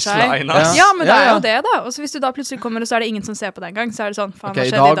prøver seg. baseline, ass. Ja, men det er Ja. jo det da. Og så hvis du da plutselig kommer, og så er det ingen som ser på deg en gang, så er det sånn, faen, Ok, hva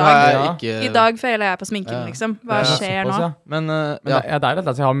skjedde i dag? har jeg Ja. ikke... I dag feiler jeg på sminken, Ja. liksom. Hva Ja, skjer såpass, nå? ja. Men, Men det er deilig,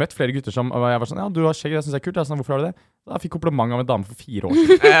 altså, jeg har møtt flere gutter som og jeg var sånn, ja, du har skjegg, jeg synes det er kult. Jeg er sånn, hvorfor har du det? Da fikk kompliment av en dame for 4 år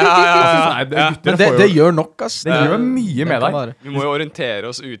siden. Nei, gutter men får det jo, gjør nok, ass. det gjør mye med deg. Vi må jo orientere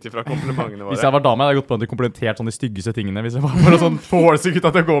oss ut ifra komplimentene Hvis våre. jeg var dame, hadde jeg gått på at de komplimentert sånn de styggeste tingene. Hvis jeg var for å sånn force gutta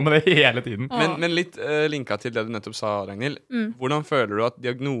til å gå med det hele tiden. Men litt linka til det du nettopp sa, Ragnhild. Hvordan føler du at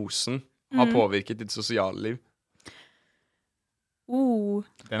diagnosen har påvirket ditt sosiale liv?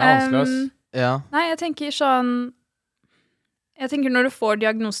 Den er vanskelig, ass. Ja. Nei, jeg tenker sånn Jeg tenker når du får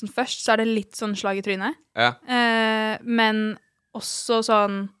diagnosen først, så er det litt sånn slag i trynet. Ja. Men også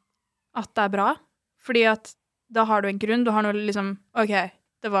sånn at det er bra. Fordi at da har du en grunn. Du har noe liksom OK,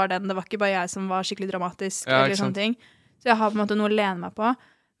 det var den. Det var ikke bare jeg som var skikkelig dramatisk. Ja, eller ikke sant. sånne ting. Så jeg har på en måte noe å lene meg på.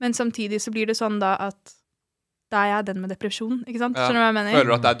 Men samtidig så blir det sånn da at da er jeg den med depresjon. Ikke sant? Ja. Skjønner du hva jeg mener? Føler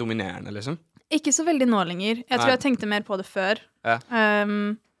du at det er dominerende, liksom? Ikke så veldig nå lenger. Jeg tror Nei. jeg tenkte mer på det før. Ja.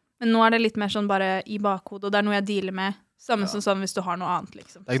 Men nå er det litt mer sånn bare i bakhodet, og det er noe jeg dealer med. Samme som sånn hvis du har noe annet,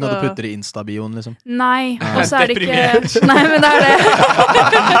 liksom. Det er ikke noe du putter i Insta-bioen, liksom. Nei, og så er det ikke Deprimert. Nei, men det er det.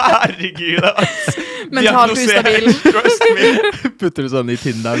 Herregud, ass. Mentalt ustabil. Trust me. Putter du sånn i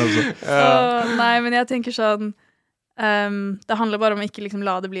Tinderen også. Så, nei, men jeg tenker sånn det handler bare om å ikke liksom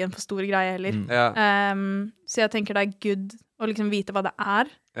la det bli en for stor greie heller. Ja. Så jeg tenker det er good å liksom vite hva det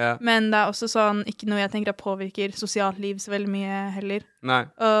er. Ja. Men det er også sånn ikke noe jeg tenker at påvirker sosialt liv så veldig mye heller. Nei.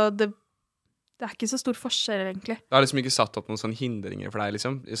 Og det er ikke så stor forskjell, egentlig. Det har liksom ikke satt opp noen sånne hindringer for deg,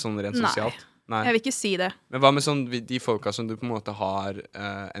 liksom? Sånn rent Nei. sosialt? Nei. Jeg vil ikke si det. Men hva med sånn de folka som du på en måte har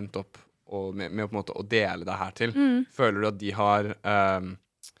endt opp med på en måte å dele det her til? Føler du at de har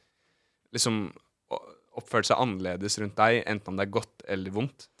liksom oppført seg annerledes rundt deg, enten om det er godt eller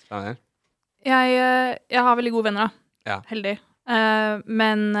vondt? Jeg har veldig gode venner, da. Ja. Heldig.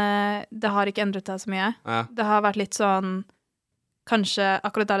 Men det har ikke endret seg så mye. Ja. Det har vært litt sånn kanskje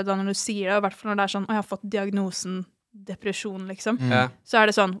akkurat der da når du sier det, og i hvert fall når det er sånn, jeg har fått diagnosen depresjon, liksom. Ja. Så er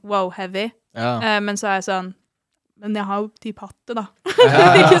det sånn, wow, heavy. Ja. Men så er jeg sånn, men jeg har jo typ hatt det, da.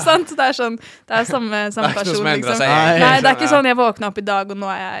 Ikke sant? Det er sånn, det er samme Det er ikke noe person, som endrer liksom. seg. Nei, det er ikke sånn jeg våkna opp i dag, og nå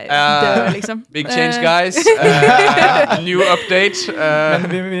er jeg død, liksom. Big change, guys. New update. Men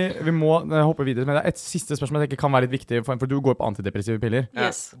vi må hoppe videre. Men det er et siste spørsmål jeg tenker kan være litt viktig, for du går på antidepressive piller.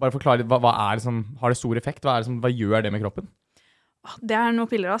 Yes. Bare forklare litt, hva er det som har det stor effekt? Hva gjør det med kroppen? Det er noe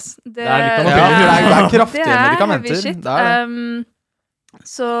piller, ass. Det er litt av noe Ja, piller. det er kraftige det er medikamenter. heavy shit. Det er det.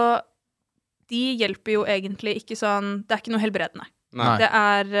 Så de hjelper jo egentlig ikke sånn, det er ikke noe helbredende. Nei. Det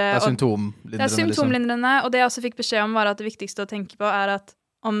er, Det er og- symptomlindrende. det er symptomlindrende, og det jeg også fikk beskjed om var at det viktigste å tenke på er at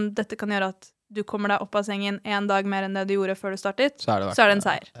om dette kan gjøre at du kommer deg opp av sengen en dag mer enn det du gjorde før du startet, Så er det, så er det en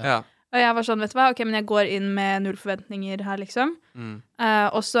seier. Ja. Og jeg var sånn, vet du hva, ok, men jeg går inn med 0 forventninger her, liksom.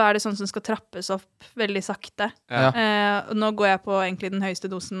 Og så er det sånn som skal trappes opp veldig sakte. Ja. Og nå går jeg på egentlig den høyeste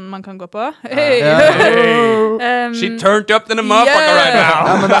dosen man kan gå på. She turned up in a motherfucker right now.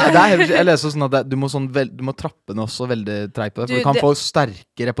 Ja, men det er, jeg leser sånn at du må trappe den også veldig treigt på det, for du kan få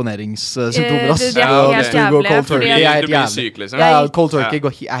sterke reponeringssymptomer. Det er helt jævlig, cold fordi turkey, jeg- er Du helt blir jævlig. syk, liksom. Ja, cold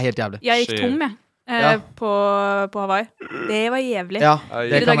turkey er helt jævlig. Jeg gikk Shit. tom, jeg. på Hawaii. Det var jævlig. Ja,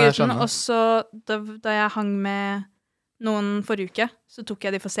 det kan jeg skjønne. Og så da jeg hang med noen forrige uke, så tok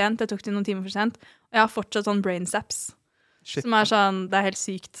jeg de for sent. Jeg tok de noen timer for sent. Og jeg har fortsatt sånn brain saps. Shit. Som sånn, det helt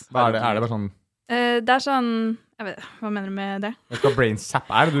sykt. Hva er det? Er det bare sånn? Det sånn, jeg vet, hva mener du med det? Vet du hva brain sap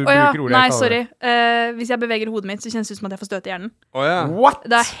Du bruker ordet. Nei, sorry. Hvis jeg beveger hodet mitt, så kjennes det ut som at jeg får støt i hjernen. What?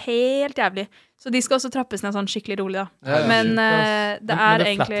 Det helt jævlig. Så de skal også trappes ned sånn skikkelig rolig da. Men det egentlig... Men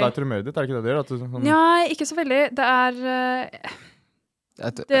det flatlighter humøret ditt, er det ikke det det gjør? Sånn... Ja, ikke så veldig.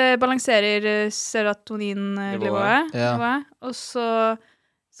 Det balanserer serotonin-nivået. Og så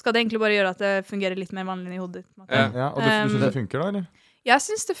skal det egentlig bare gjøre at det fungerer litt mer vanlig i hodet ditt. Ja, og du synes det funker da, eller? Jeg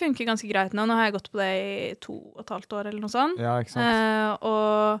synes det funker ganske greit nå. Nå har jeg gått på det i 2,5 år eller noe sånt. Ja, ikke sant.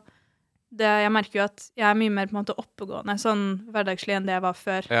 Og jeg merker jo at jeg mye mer på en måte oppegående, sånn hverdagslig enn det jeg var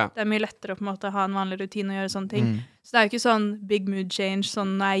før. Ja. Det mye lettere å på en måte ha en vanlig rutine og gjøre sånne ting. Så det jo ikke sånn big mood change,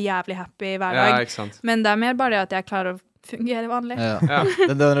 sånn jeg jævlig happy hver dag. Ja, ikke sant. Men det mer bare det at jeg klarer å fungere vanlig. Ja.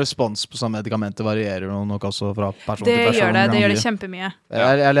 Den respons på sånne medikamenter varierer nok også fra person til person. Det gjør det kjempemye.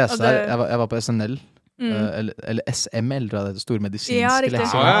 Jeg leste her, jeg var på SNL. Eller SML, tror jeg det store medisinske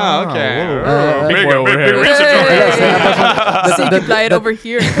lekser. Sykepleier over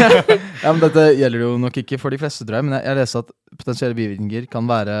here. Ja, men dette gjelder jo nok ikke for de fleste, tror jeg, men jeg leser at potensielle bivirkninger kan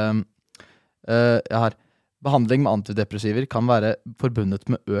være behandling med antidepressiver kan være forbundet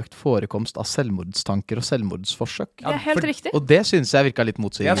med økt forekomst av selvmordstanker og selvmordsforsøk. Det helt riktig. Og det synes jeg virket litt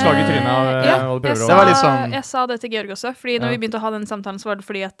motsigende. Jeg slag i trynet av det prøver å... Jeg sa det til Georg også, fordi når vi begynte å ha den samtalen, så var det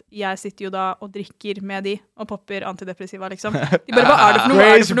fordi at jeg sitter jo da og drikker med de, og popper antidepressiva, liksom. De bare, hva er det for noe?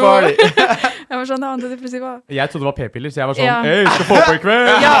 Crazy party! Jeg var sånn, det er antidepressiva. Jeg trodde det var p-piller, så jeg var sånn, hei, skal få på i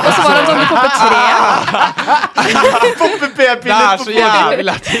kveld! Ja, og så var han sånn, du popper 3. Popper p-piller! Det så jævlig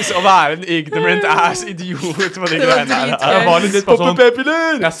lættis å være en ignorant ass idiot. Det var litt sånn,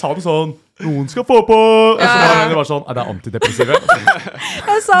 jeg sa det sånn, noen skal få på, og så var det sånn, det antidepressive.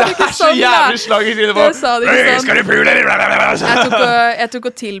 Jeg sa det ikke sånn, så jævlig slag i tiden. Jeg sa det ikke sånn. Skal du pule? Jeg tok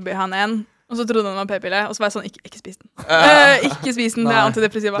å tilby han en, og så trodde han var p-pille, og så var jeg sånn, ikke spis den. Ikke spis den, det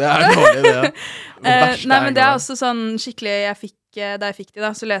antidepressiva. Det dårlig, det. Nei, men det også sånn skikkelig, da jeg fikk de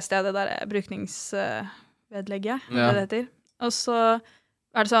da, så leste jeg det der brukningsvedlegget, det heter. Og så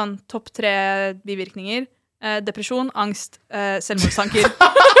det sånn, topp 3 bivirkninger, depresjon, angst, selvmordstanker.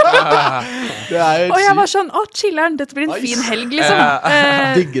 Og jeg var sånn, Kjellern, dette blir en fin helg, liksom.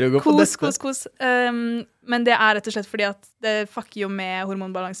 Digger å gå på dette. Kos. Men det rett og slett fordi at det fucker jo med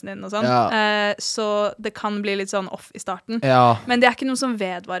hormonbalansen din og sånn. Så det kan bli litt sånn off i starten. Men det ikke noe som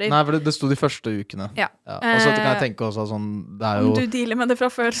vedvarer. Nei, for det sto de første ukene. Og så kan jeg tenke også sånn, det jo... Om du dealer med det fra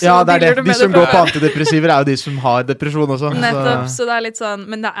før, så dealer du med det fra før. De som går på antidepressiver jo de som har depresjon også. Nettopp, så det litt sånn,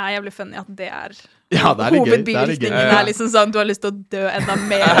 men det jævlig funny at det hovedbivirkningen liksom sånn, du har lyst til å dø enda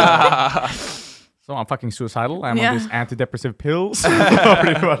mer. So I'm fucking suicidal. I'm on these antidepressive pills.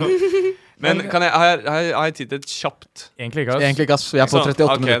 Men har jeg tid til et kjapt? Egentlig ikke, ass. Vi på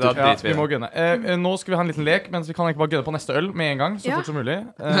 38 minutter. Ja, vi må gønne. Nå skal vi ha en liten lek, mens vi kan ikke bare gønne på neste øl med en gang, så fort som mulig.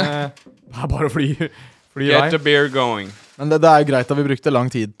 Bare å fly Get the beer going. Men det jo greit at vi brukte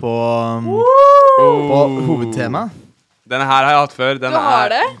lang tid på hovedtemaet. Denne her har jeg hatt før. Den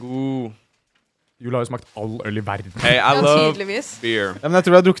god. Jul har jo smakt all øl i verden. Hey, I love beer. Ja, men jeg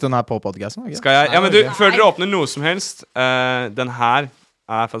tror jeg har drukket den her på podcasten. Okay? Skal jeg? Ja, men du, før dere åpner noe som helst, den her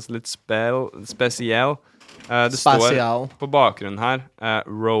faktisk litt spesiell. Det står på bakgrunnen her,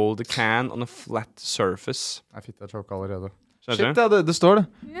 roll the can on a flat surface. Jeg fikk det choke allerede. Shit, det står det.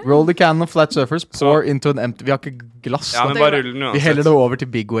 Roll the can on a flat surface, pour into an empty. Vi har ikke glass. Ja, men bare rull den uansett. Vi heller det over til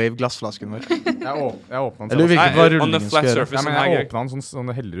Big Wave glassflasken vår. Jeg åpnet den. Eller hvilket var on the flat surface. Ja, men jeg åpnet den sånn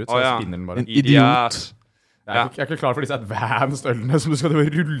det heller ut, så jeg spinner den bare. En idiot. Jeg ikke klar for disse advanced ølene som du skal rulle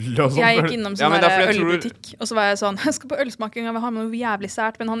og sånn. Jeg gikk innom sånn ølbutikk, og så var jeg sånn, jeg skal på ølsmaking, jeg vil ha med noe jævlig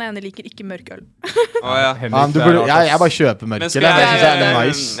sært, men han ene liker ikke mørk øl. Jeg bare kjøper mørk øl.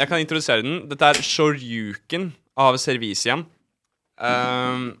 Jeg kan introdusere den. Dette Shoryuken av Servicium.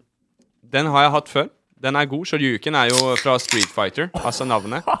 Den har jeg hatt før. Den god. Shoryuken jo fra Street Fighter, altså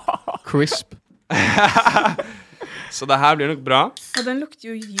navnet. Crisp. Så det her blir nok bra. Og den lukter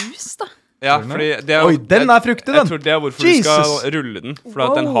jo juice, da. Ja, fordi Oi, den fruktig, den! Jeg tror det hvorfor du skal rulle den. For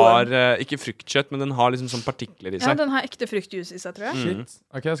at den har ikke fruktkjøtt, men den har liksom sånn partikler i seg. Ja, den har ekte fruktjuice i seg, tror jeg. Shit.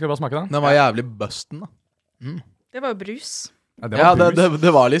 Ok, skal vi bare smake den? Den var jævlig busten, da. Det var jo brus.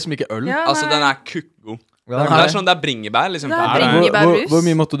 Det var liksom ikke øl. Altså, den kukkgod. Det sånn, det bringebær, liksom. Det bringebærbrus. Hvor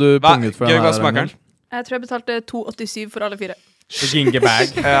mye måtte du punge ut for den her? Smaker? Jeg tror jeg betalte 2,87 for alle 4. Gingebag.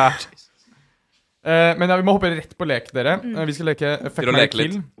 Men vi må hoppe rett på lek, dere. Vi skal leke Fuck, Marry,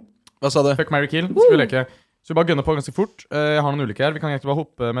 Kill. Hva sa du? Fuck, Marry, Kill skal vi leke. Så vi bare gønner på ganske fort. Jeg har noen ulike her. Vi kan egentlig bare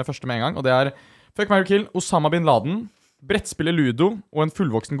hoppe med første med en gang. Og det Fuck, marry, kill, Osama bin Laden, brettspiller Ludo og en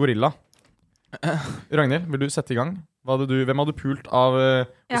fullvoksen gorilla. Ragnhild, vil du sette i gang? Hvem hadde pult av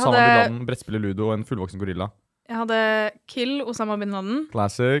Osama bin Laden, brettspiller Ludo og en fullvoksen gorilla? Jeg hadde kill Osama bin Laden.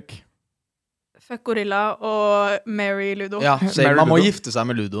 Classic. Fuck gorilla og marry Ludo. Ja, man må gifte seg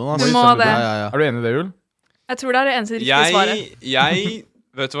med Ludo. Du må det. Er du enig i det, Jul? Jeg tror det det eneste riktige svaret. Jeg,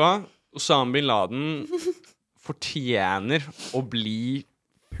 vet du hva? Osama bin Laden fortjener å bli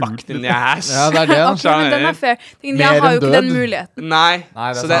fucked in the ass. Ja, det det. Okay, men den fair. Jeg har jo ikke den muligheten. Nei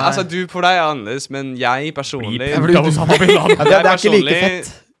så det, altså, du for deg annerledes, men jeg personlig Osama bin Laden. Det ikke like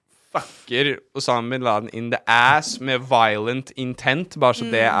fett. Fucker Osama bin Laden in the ass med violent intent, bare så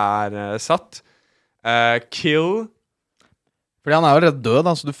det satt. Kill fordi han jo redd død,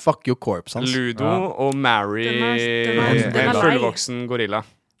 så du fucker jo corpse hans. Ludo og marry en fullvoksen gorilla.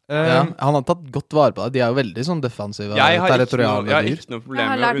 Han har tatt godt vare på det. De jo veldig sånn defensive. Jeg har ikke noe problem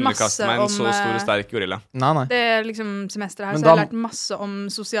med å underkaste meg en så stor og sterk gorilla. Nei. Det liksom semesteret her, så jeg har lært masse om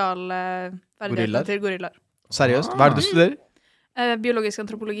sosiale ferdigheter til gorillaer. Seriøst? Hva det du studerer? Biologisk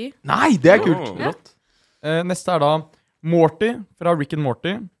antropologi. Nei, det kult. Neste da Morty fra Rick and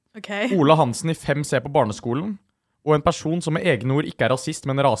Morty. Ola Hansen i 5C på barneskolen. Og en person som med egne ord ikke rasist,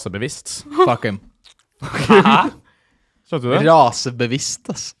 men rasebevisst. Fuck him. Skjønte du det? Rasebevisst,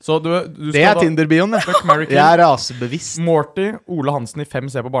 ass. Så du det Tinder-bioen, jeg rasebevisst. Morty, Ola Hansen i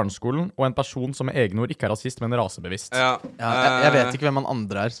 5C på barneskolen, og en person som med egne ord ikke rasist, men rasebevisst. Jeg vet ikke hvem han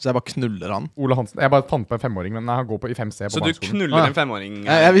andre så jeg bare knuller han. Ola Hansen, jeg bare fant på en 5-åring, men han går på i 5C på barneskolen. Så du knuller en 5-åring?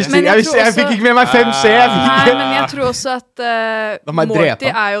 Jeg fikk ikke med meg 5C. Nei, men jeg tror også at Morty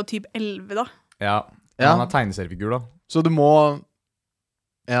jo typ 11 da. Ja, han tegneseriefigur da. Så du må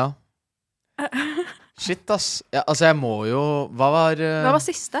shit, ass. Altså, jeg må jo Hva var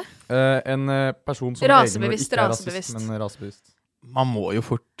siste? En person som rasebevisst, ikke rasist, men rasebevisst. Man må jo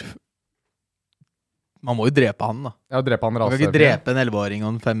drepe han, da. Ja, drepe han Man kan ikke drepe en 11-åring og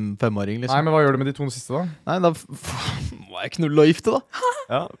en 5-åring, liksom. Nei, men hva gjør du med de 2 siste, da? Nei, da må jeg knulle og gifte, da.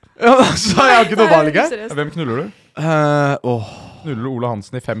 Ja, så jeg har ikke noe valg her. Hvem knuller du? Knuller du Ola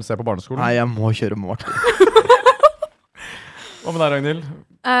Hansen i 5C på barneskolen? Nei, jeg må kjøre med Martin. Hva med deg, Ragnhild?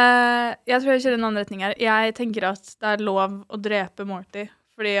 Jeg tror jeg kjører en annen retning her. Jeg tenker at det lov å drepe Morty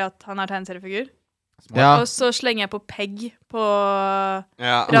fordi at han tegneseriefigur. Og så slenger jeg på Peg på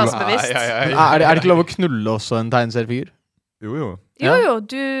rasebevisst. Er det ikke lov å knulle også en tegneseriefigur? Jo. Jo,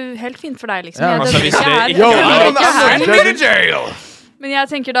 helt fint for deg, liksom. Men jeg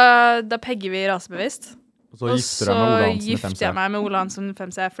tenker da pegger vi rasebevisst. Og så gifter jeg meg med Ola Hansen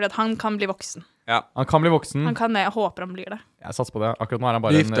 5C, fordi at han kan bli voksen. Han kan bli voksen. Han kan det, jeg håper han blir det. Jeg satser på det. Akkurat nå han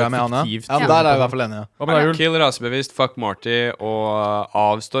bare en fiktiv... Ja, der jeg i hvert fall enig, Kill rasebevisst, fuck Morty, og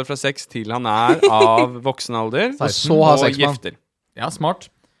avstår fra sex til han av voksen alder, og så har sex med gifter. Ja,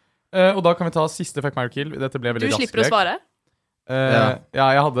 smart. Og da kan vi ta siste fuck, marry, kill. Dette ble veldig raskt. Du slipper å svare?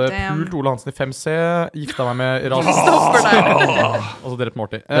 Jeg hadde pult Ola Hansen i 5C, gifta meg med og så drept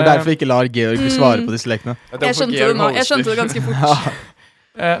Morty. Det derfor jeg ikke lar Georg svare på disse lekene. Jeg skjønte det nå, jeg skjønte det ganske fort.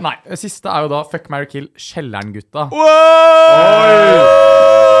 Nei, siste jo da fuck, marry, kill Kjellern, gutta.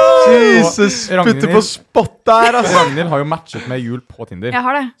 Jesus, putte på spot der, altså. Ragnhild har jo matchet med Jul på Tinder. Jeg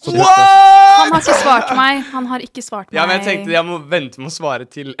har det. Han har ikke svart meg. Han har ikke svart meg. Ja, men jeg tenkte jeg må vente med å svare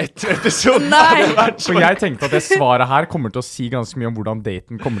til etter episoden. For jeg tenkte at det svaret her kommer til å si ganske mye om hvordan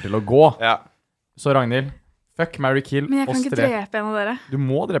daten kommer til å gå. Så Ragnhild, fuck, marry, kill. Men jeg kan ikke drepe en av dere. Du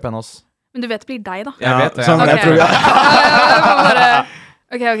må drepe en av oss. Men du vet det blir deg da. Jeg vet det. Sånn, jeg tror jeg.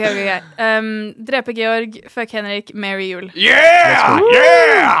 Ok. Drepe Georg, fuck Henrik, marry Jul.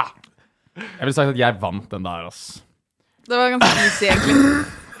 Yeah! Jeg vil si at jeg vant den der, ass. Det var ganske easy, egentlig.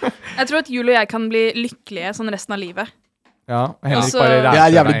 Jeg tror at Jul og jeg kan bli lykkelige sånn resten av livet. Ja, Henrik også, bare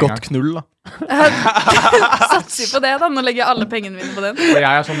det jævlig godt knull, da. Satser på det, da. Nå legger jeg alle pengene mine på den. Og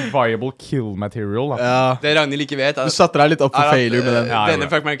jeg sånn viable kill material, da. Det Ragnhild ikke vet du satte deg litt opp for failure med den. Denne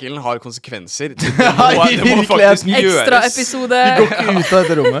fuck, marry, killen har konsekvenser. Det må faktisk gjøres. Ekstra episode. Vi går ikke ut av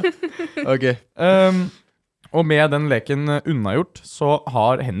dette rommet. Ok. Og med den leken unnagjort, så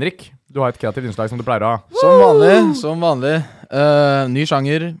har Henrik, du har et kreativt innslag som du pleier å ha. Som vanlig. Ny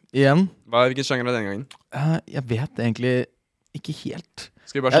sjanger igjen. Hvilken sjanger var denne gangen? Jeg vet egentlig ikke helt.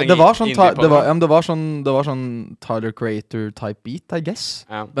 Skal vi bare slenge det var sånn Tyler Creator type beat, I guess.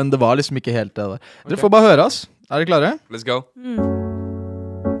 Men det var liksom ikke helt det der. Dere får bare høre oss. Er dere klare? Let's go.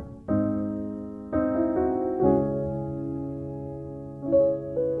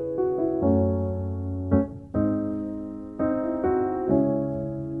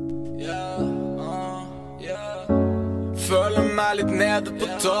 Føler meg litt nede nede på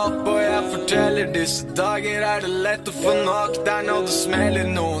topp, og jeg forteller disse dager er det lett å få nok. Det når det smeller,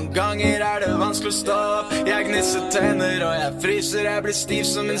 noen ganger er det vanskelig å stå opp. Jeg gnisser tenner og jeg fryser, jeg blir stiv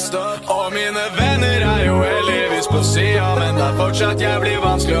som en stokk. Og mine venner er jo heldigvis på siden, men det fortsatt jævlig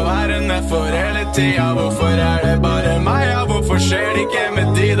vanskelig å være nedfor hele tida. Hvorfor er det bare meg, ja, hvorfor skjer det ikke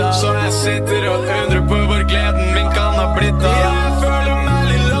med de da? Så jeg sitter og undrer på hvor gleden min kan ha blitt av. Ja, jeg føler meg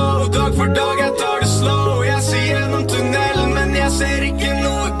litt low, dag for dag jeg tar det slow. Jeg ser gjennom tunnelen, men jeg ser ikke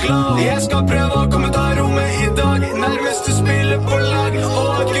noe glow. Jeg skal prøve å komme ut av rommet i dag, nærmest du spiller på lag. Og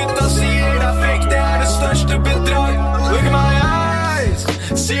at gutta sier det er fake, det er det største bedrag. Look at my eyes,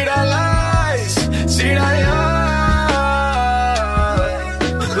 sier det er lies, sier det er ja.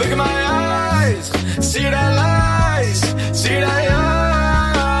 Look at my eyes, sier det er lies, sier det er ja.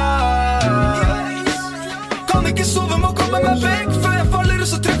 Kan ikke sove, må komme meg vekk før jeg faller og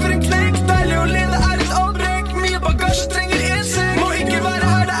så treffer en knekk. Deilig å lede er et avbrekk, mye bagasje trenger en seng. Må ikke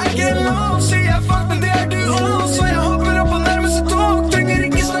være her, det er ikke lov, sier jeg fuck, men det er du også. Så jeg hopper opp på nærmeste tog, trenger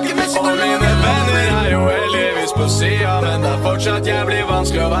ikke snakke med psykolog. Og mine venner er jo heldigvis på siden, men det er fortsatt jævlig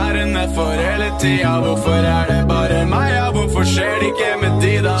vanskelig å være nedfor hele tida. Hvorfor er det bare meg, ja, hvorfor skjer det ikke med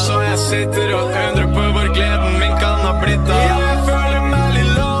de da? Så jeg sitter og undrer på hvor gleden min kan ha blitt av. Ja, jeg føler meg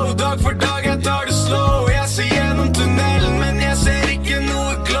litt low, dag for dag jeg tar det slow. Jeg ser gjennom tunnelen, men jeg ser ikke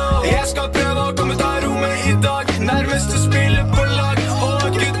noe glow. Jeg skal prøve å komme ut av rommet i dag, nærmest du spiller på lag. Og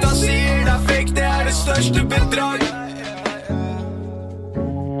at gutta sier det er fake, det er det største bedrag.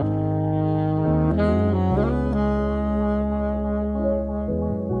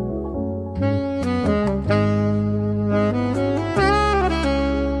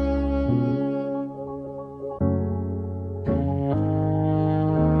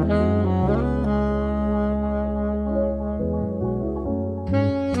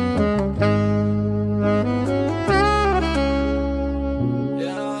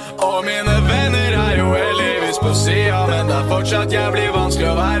 Og mine venner er jo heldigvis på siden, men det er fortsatt jævlig vanskelig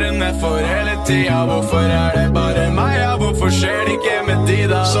å være nedfor hele tida. Hvorfor er det bare meg, ja, hvorfor skjer det ikke med de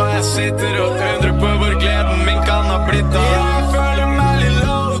da? Så jeg sitter og undrer på hvor gleden min kan ha blitt av. Ja, jeg føler meg litt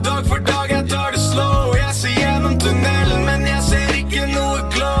low, dag for dag jeg tar det slow. Jeg ser gjennom tunnelen, men jeg ser ikke noe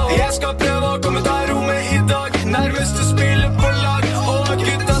glow. Jeg skal prøve å komme ut av rommet i dag, nærmest du spiller på lag. Og at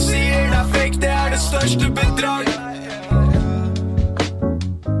gutta sier det er fake, det er det største bedrag.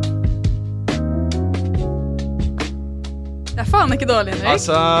 Det er faen ikke dårlig, Henrik.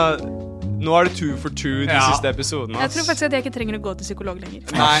 Altså, nå er det 2 for 2 de siste episodene. Jeg tror faktisk at jeg ikke trenger å gå til psykolog lenger.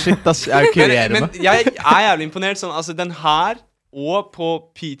 Nei. Shit, ass, jeg er jo kurerende. Men jeg er jævlig imponert. Sånn, altså, den her, og på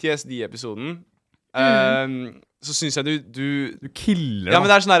PTSD-episoden, så synes jeg du killer. Ja, men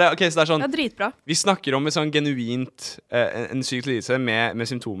det er sånn her, ok, så det er sånn. Det er dritbra. Vi snakker om et sånn genuint, en syk lidelse med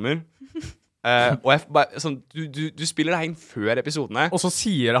symptomer. Og jeg bare, sånn, du spiller deg inn før episodene. Og så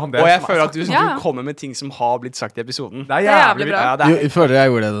sier han det. Og jeg føler at du kommer med ting som har blitt sagt i episoden. Det er jævlig bra. Ja, Jeg føler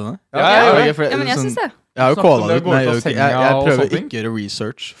jeg gjorde det nå. Ja, men jeg synes det. Jeg har jo callet det ut, går men ut av senga jeg og prøver sånne ting. ikke å gjøre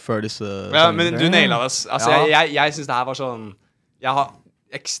research før disse Ja, men du nailet det. Altså, Ja. jeg synes det her var sånn. Jeg har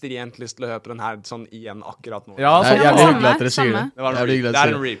ekstremt lyst til å høre på den her sånn igjen akkurat nå. Ja, Det er sånn, jævlig samme, hyggelig at dere sier det. samme. Det var Jævlig hyggelig at det er dere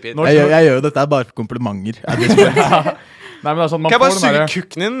en sier repeat. Når- Jeg gjør jo dette bare for komplimenter. Nei, men det er sånn, man Kan jeg bare får den suge derre-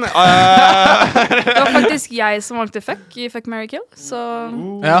 kukken din? Det var faktisk jeg som valgte fuck i Fuck, Marry, Kill, så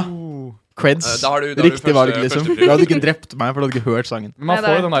Ja. Creds. Da har du Riktig valg, første liksom. prioritet. Du hadde ikke drept meg, for du hadde ikke hørt sangen. Men man Nei, får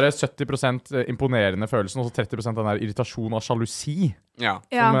det jo er- den der 70% imponerende følelsen, og så 30% den der irritasjon og sjalusi. Ja.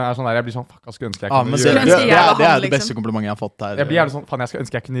 ja. Som er sånn der, jeg blir sånn, fuck, jeg skulle ønske jeg Ja, kunne men gjøre det- det ønsker jeg var er han, det liksom. beste komplimentet jeg har fått her. Jeg blir gjerne sånn, faen, jeg skulle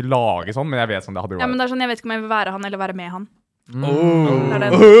ønske jeg kunne lage sånn, men jeg vet sånn, det hadde jo Ja, vært. men det er sånn, jeg vet ikke om jeg vil være han eller være med han. Oh. Det er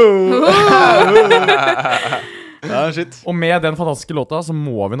det. Ja, shit. Og med den fantastiske låta så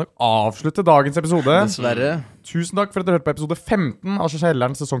må vi nok avslutte dagens episode. Dessverre. Tusen takk for at dere hørte på episode 15 av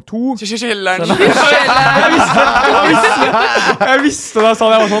Kjellern sesong 2. Kjellern. Jeg visste det,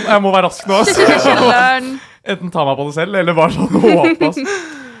 sånn, jeg var sånn, jeg må være rask nå, ass. Kjellern. Enten ta meg på det selv, eller bare sånn, håpe, ass.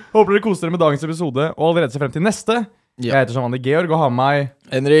 Håper dere koser dere med dagens episode, og allerede ser frem til neste. Jeg heter som vanlig Georg, og har med meg,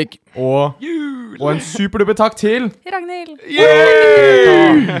 Henrik. og en superduper takk til Ragnhild.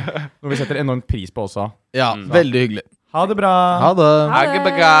 noe vi setter enormt pris på også. Ja, veldig hyggelig. Ha det bra. Ha det. Ha det.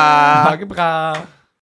 Aggebaga. Ha det bra.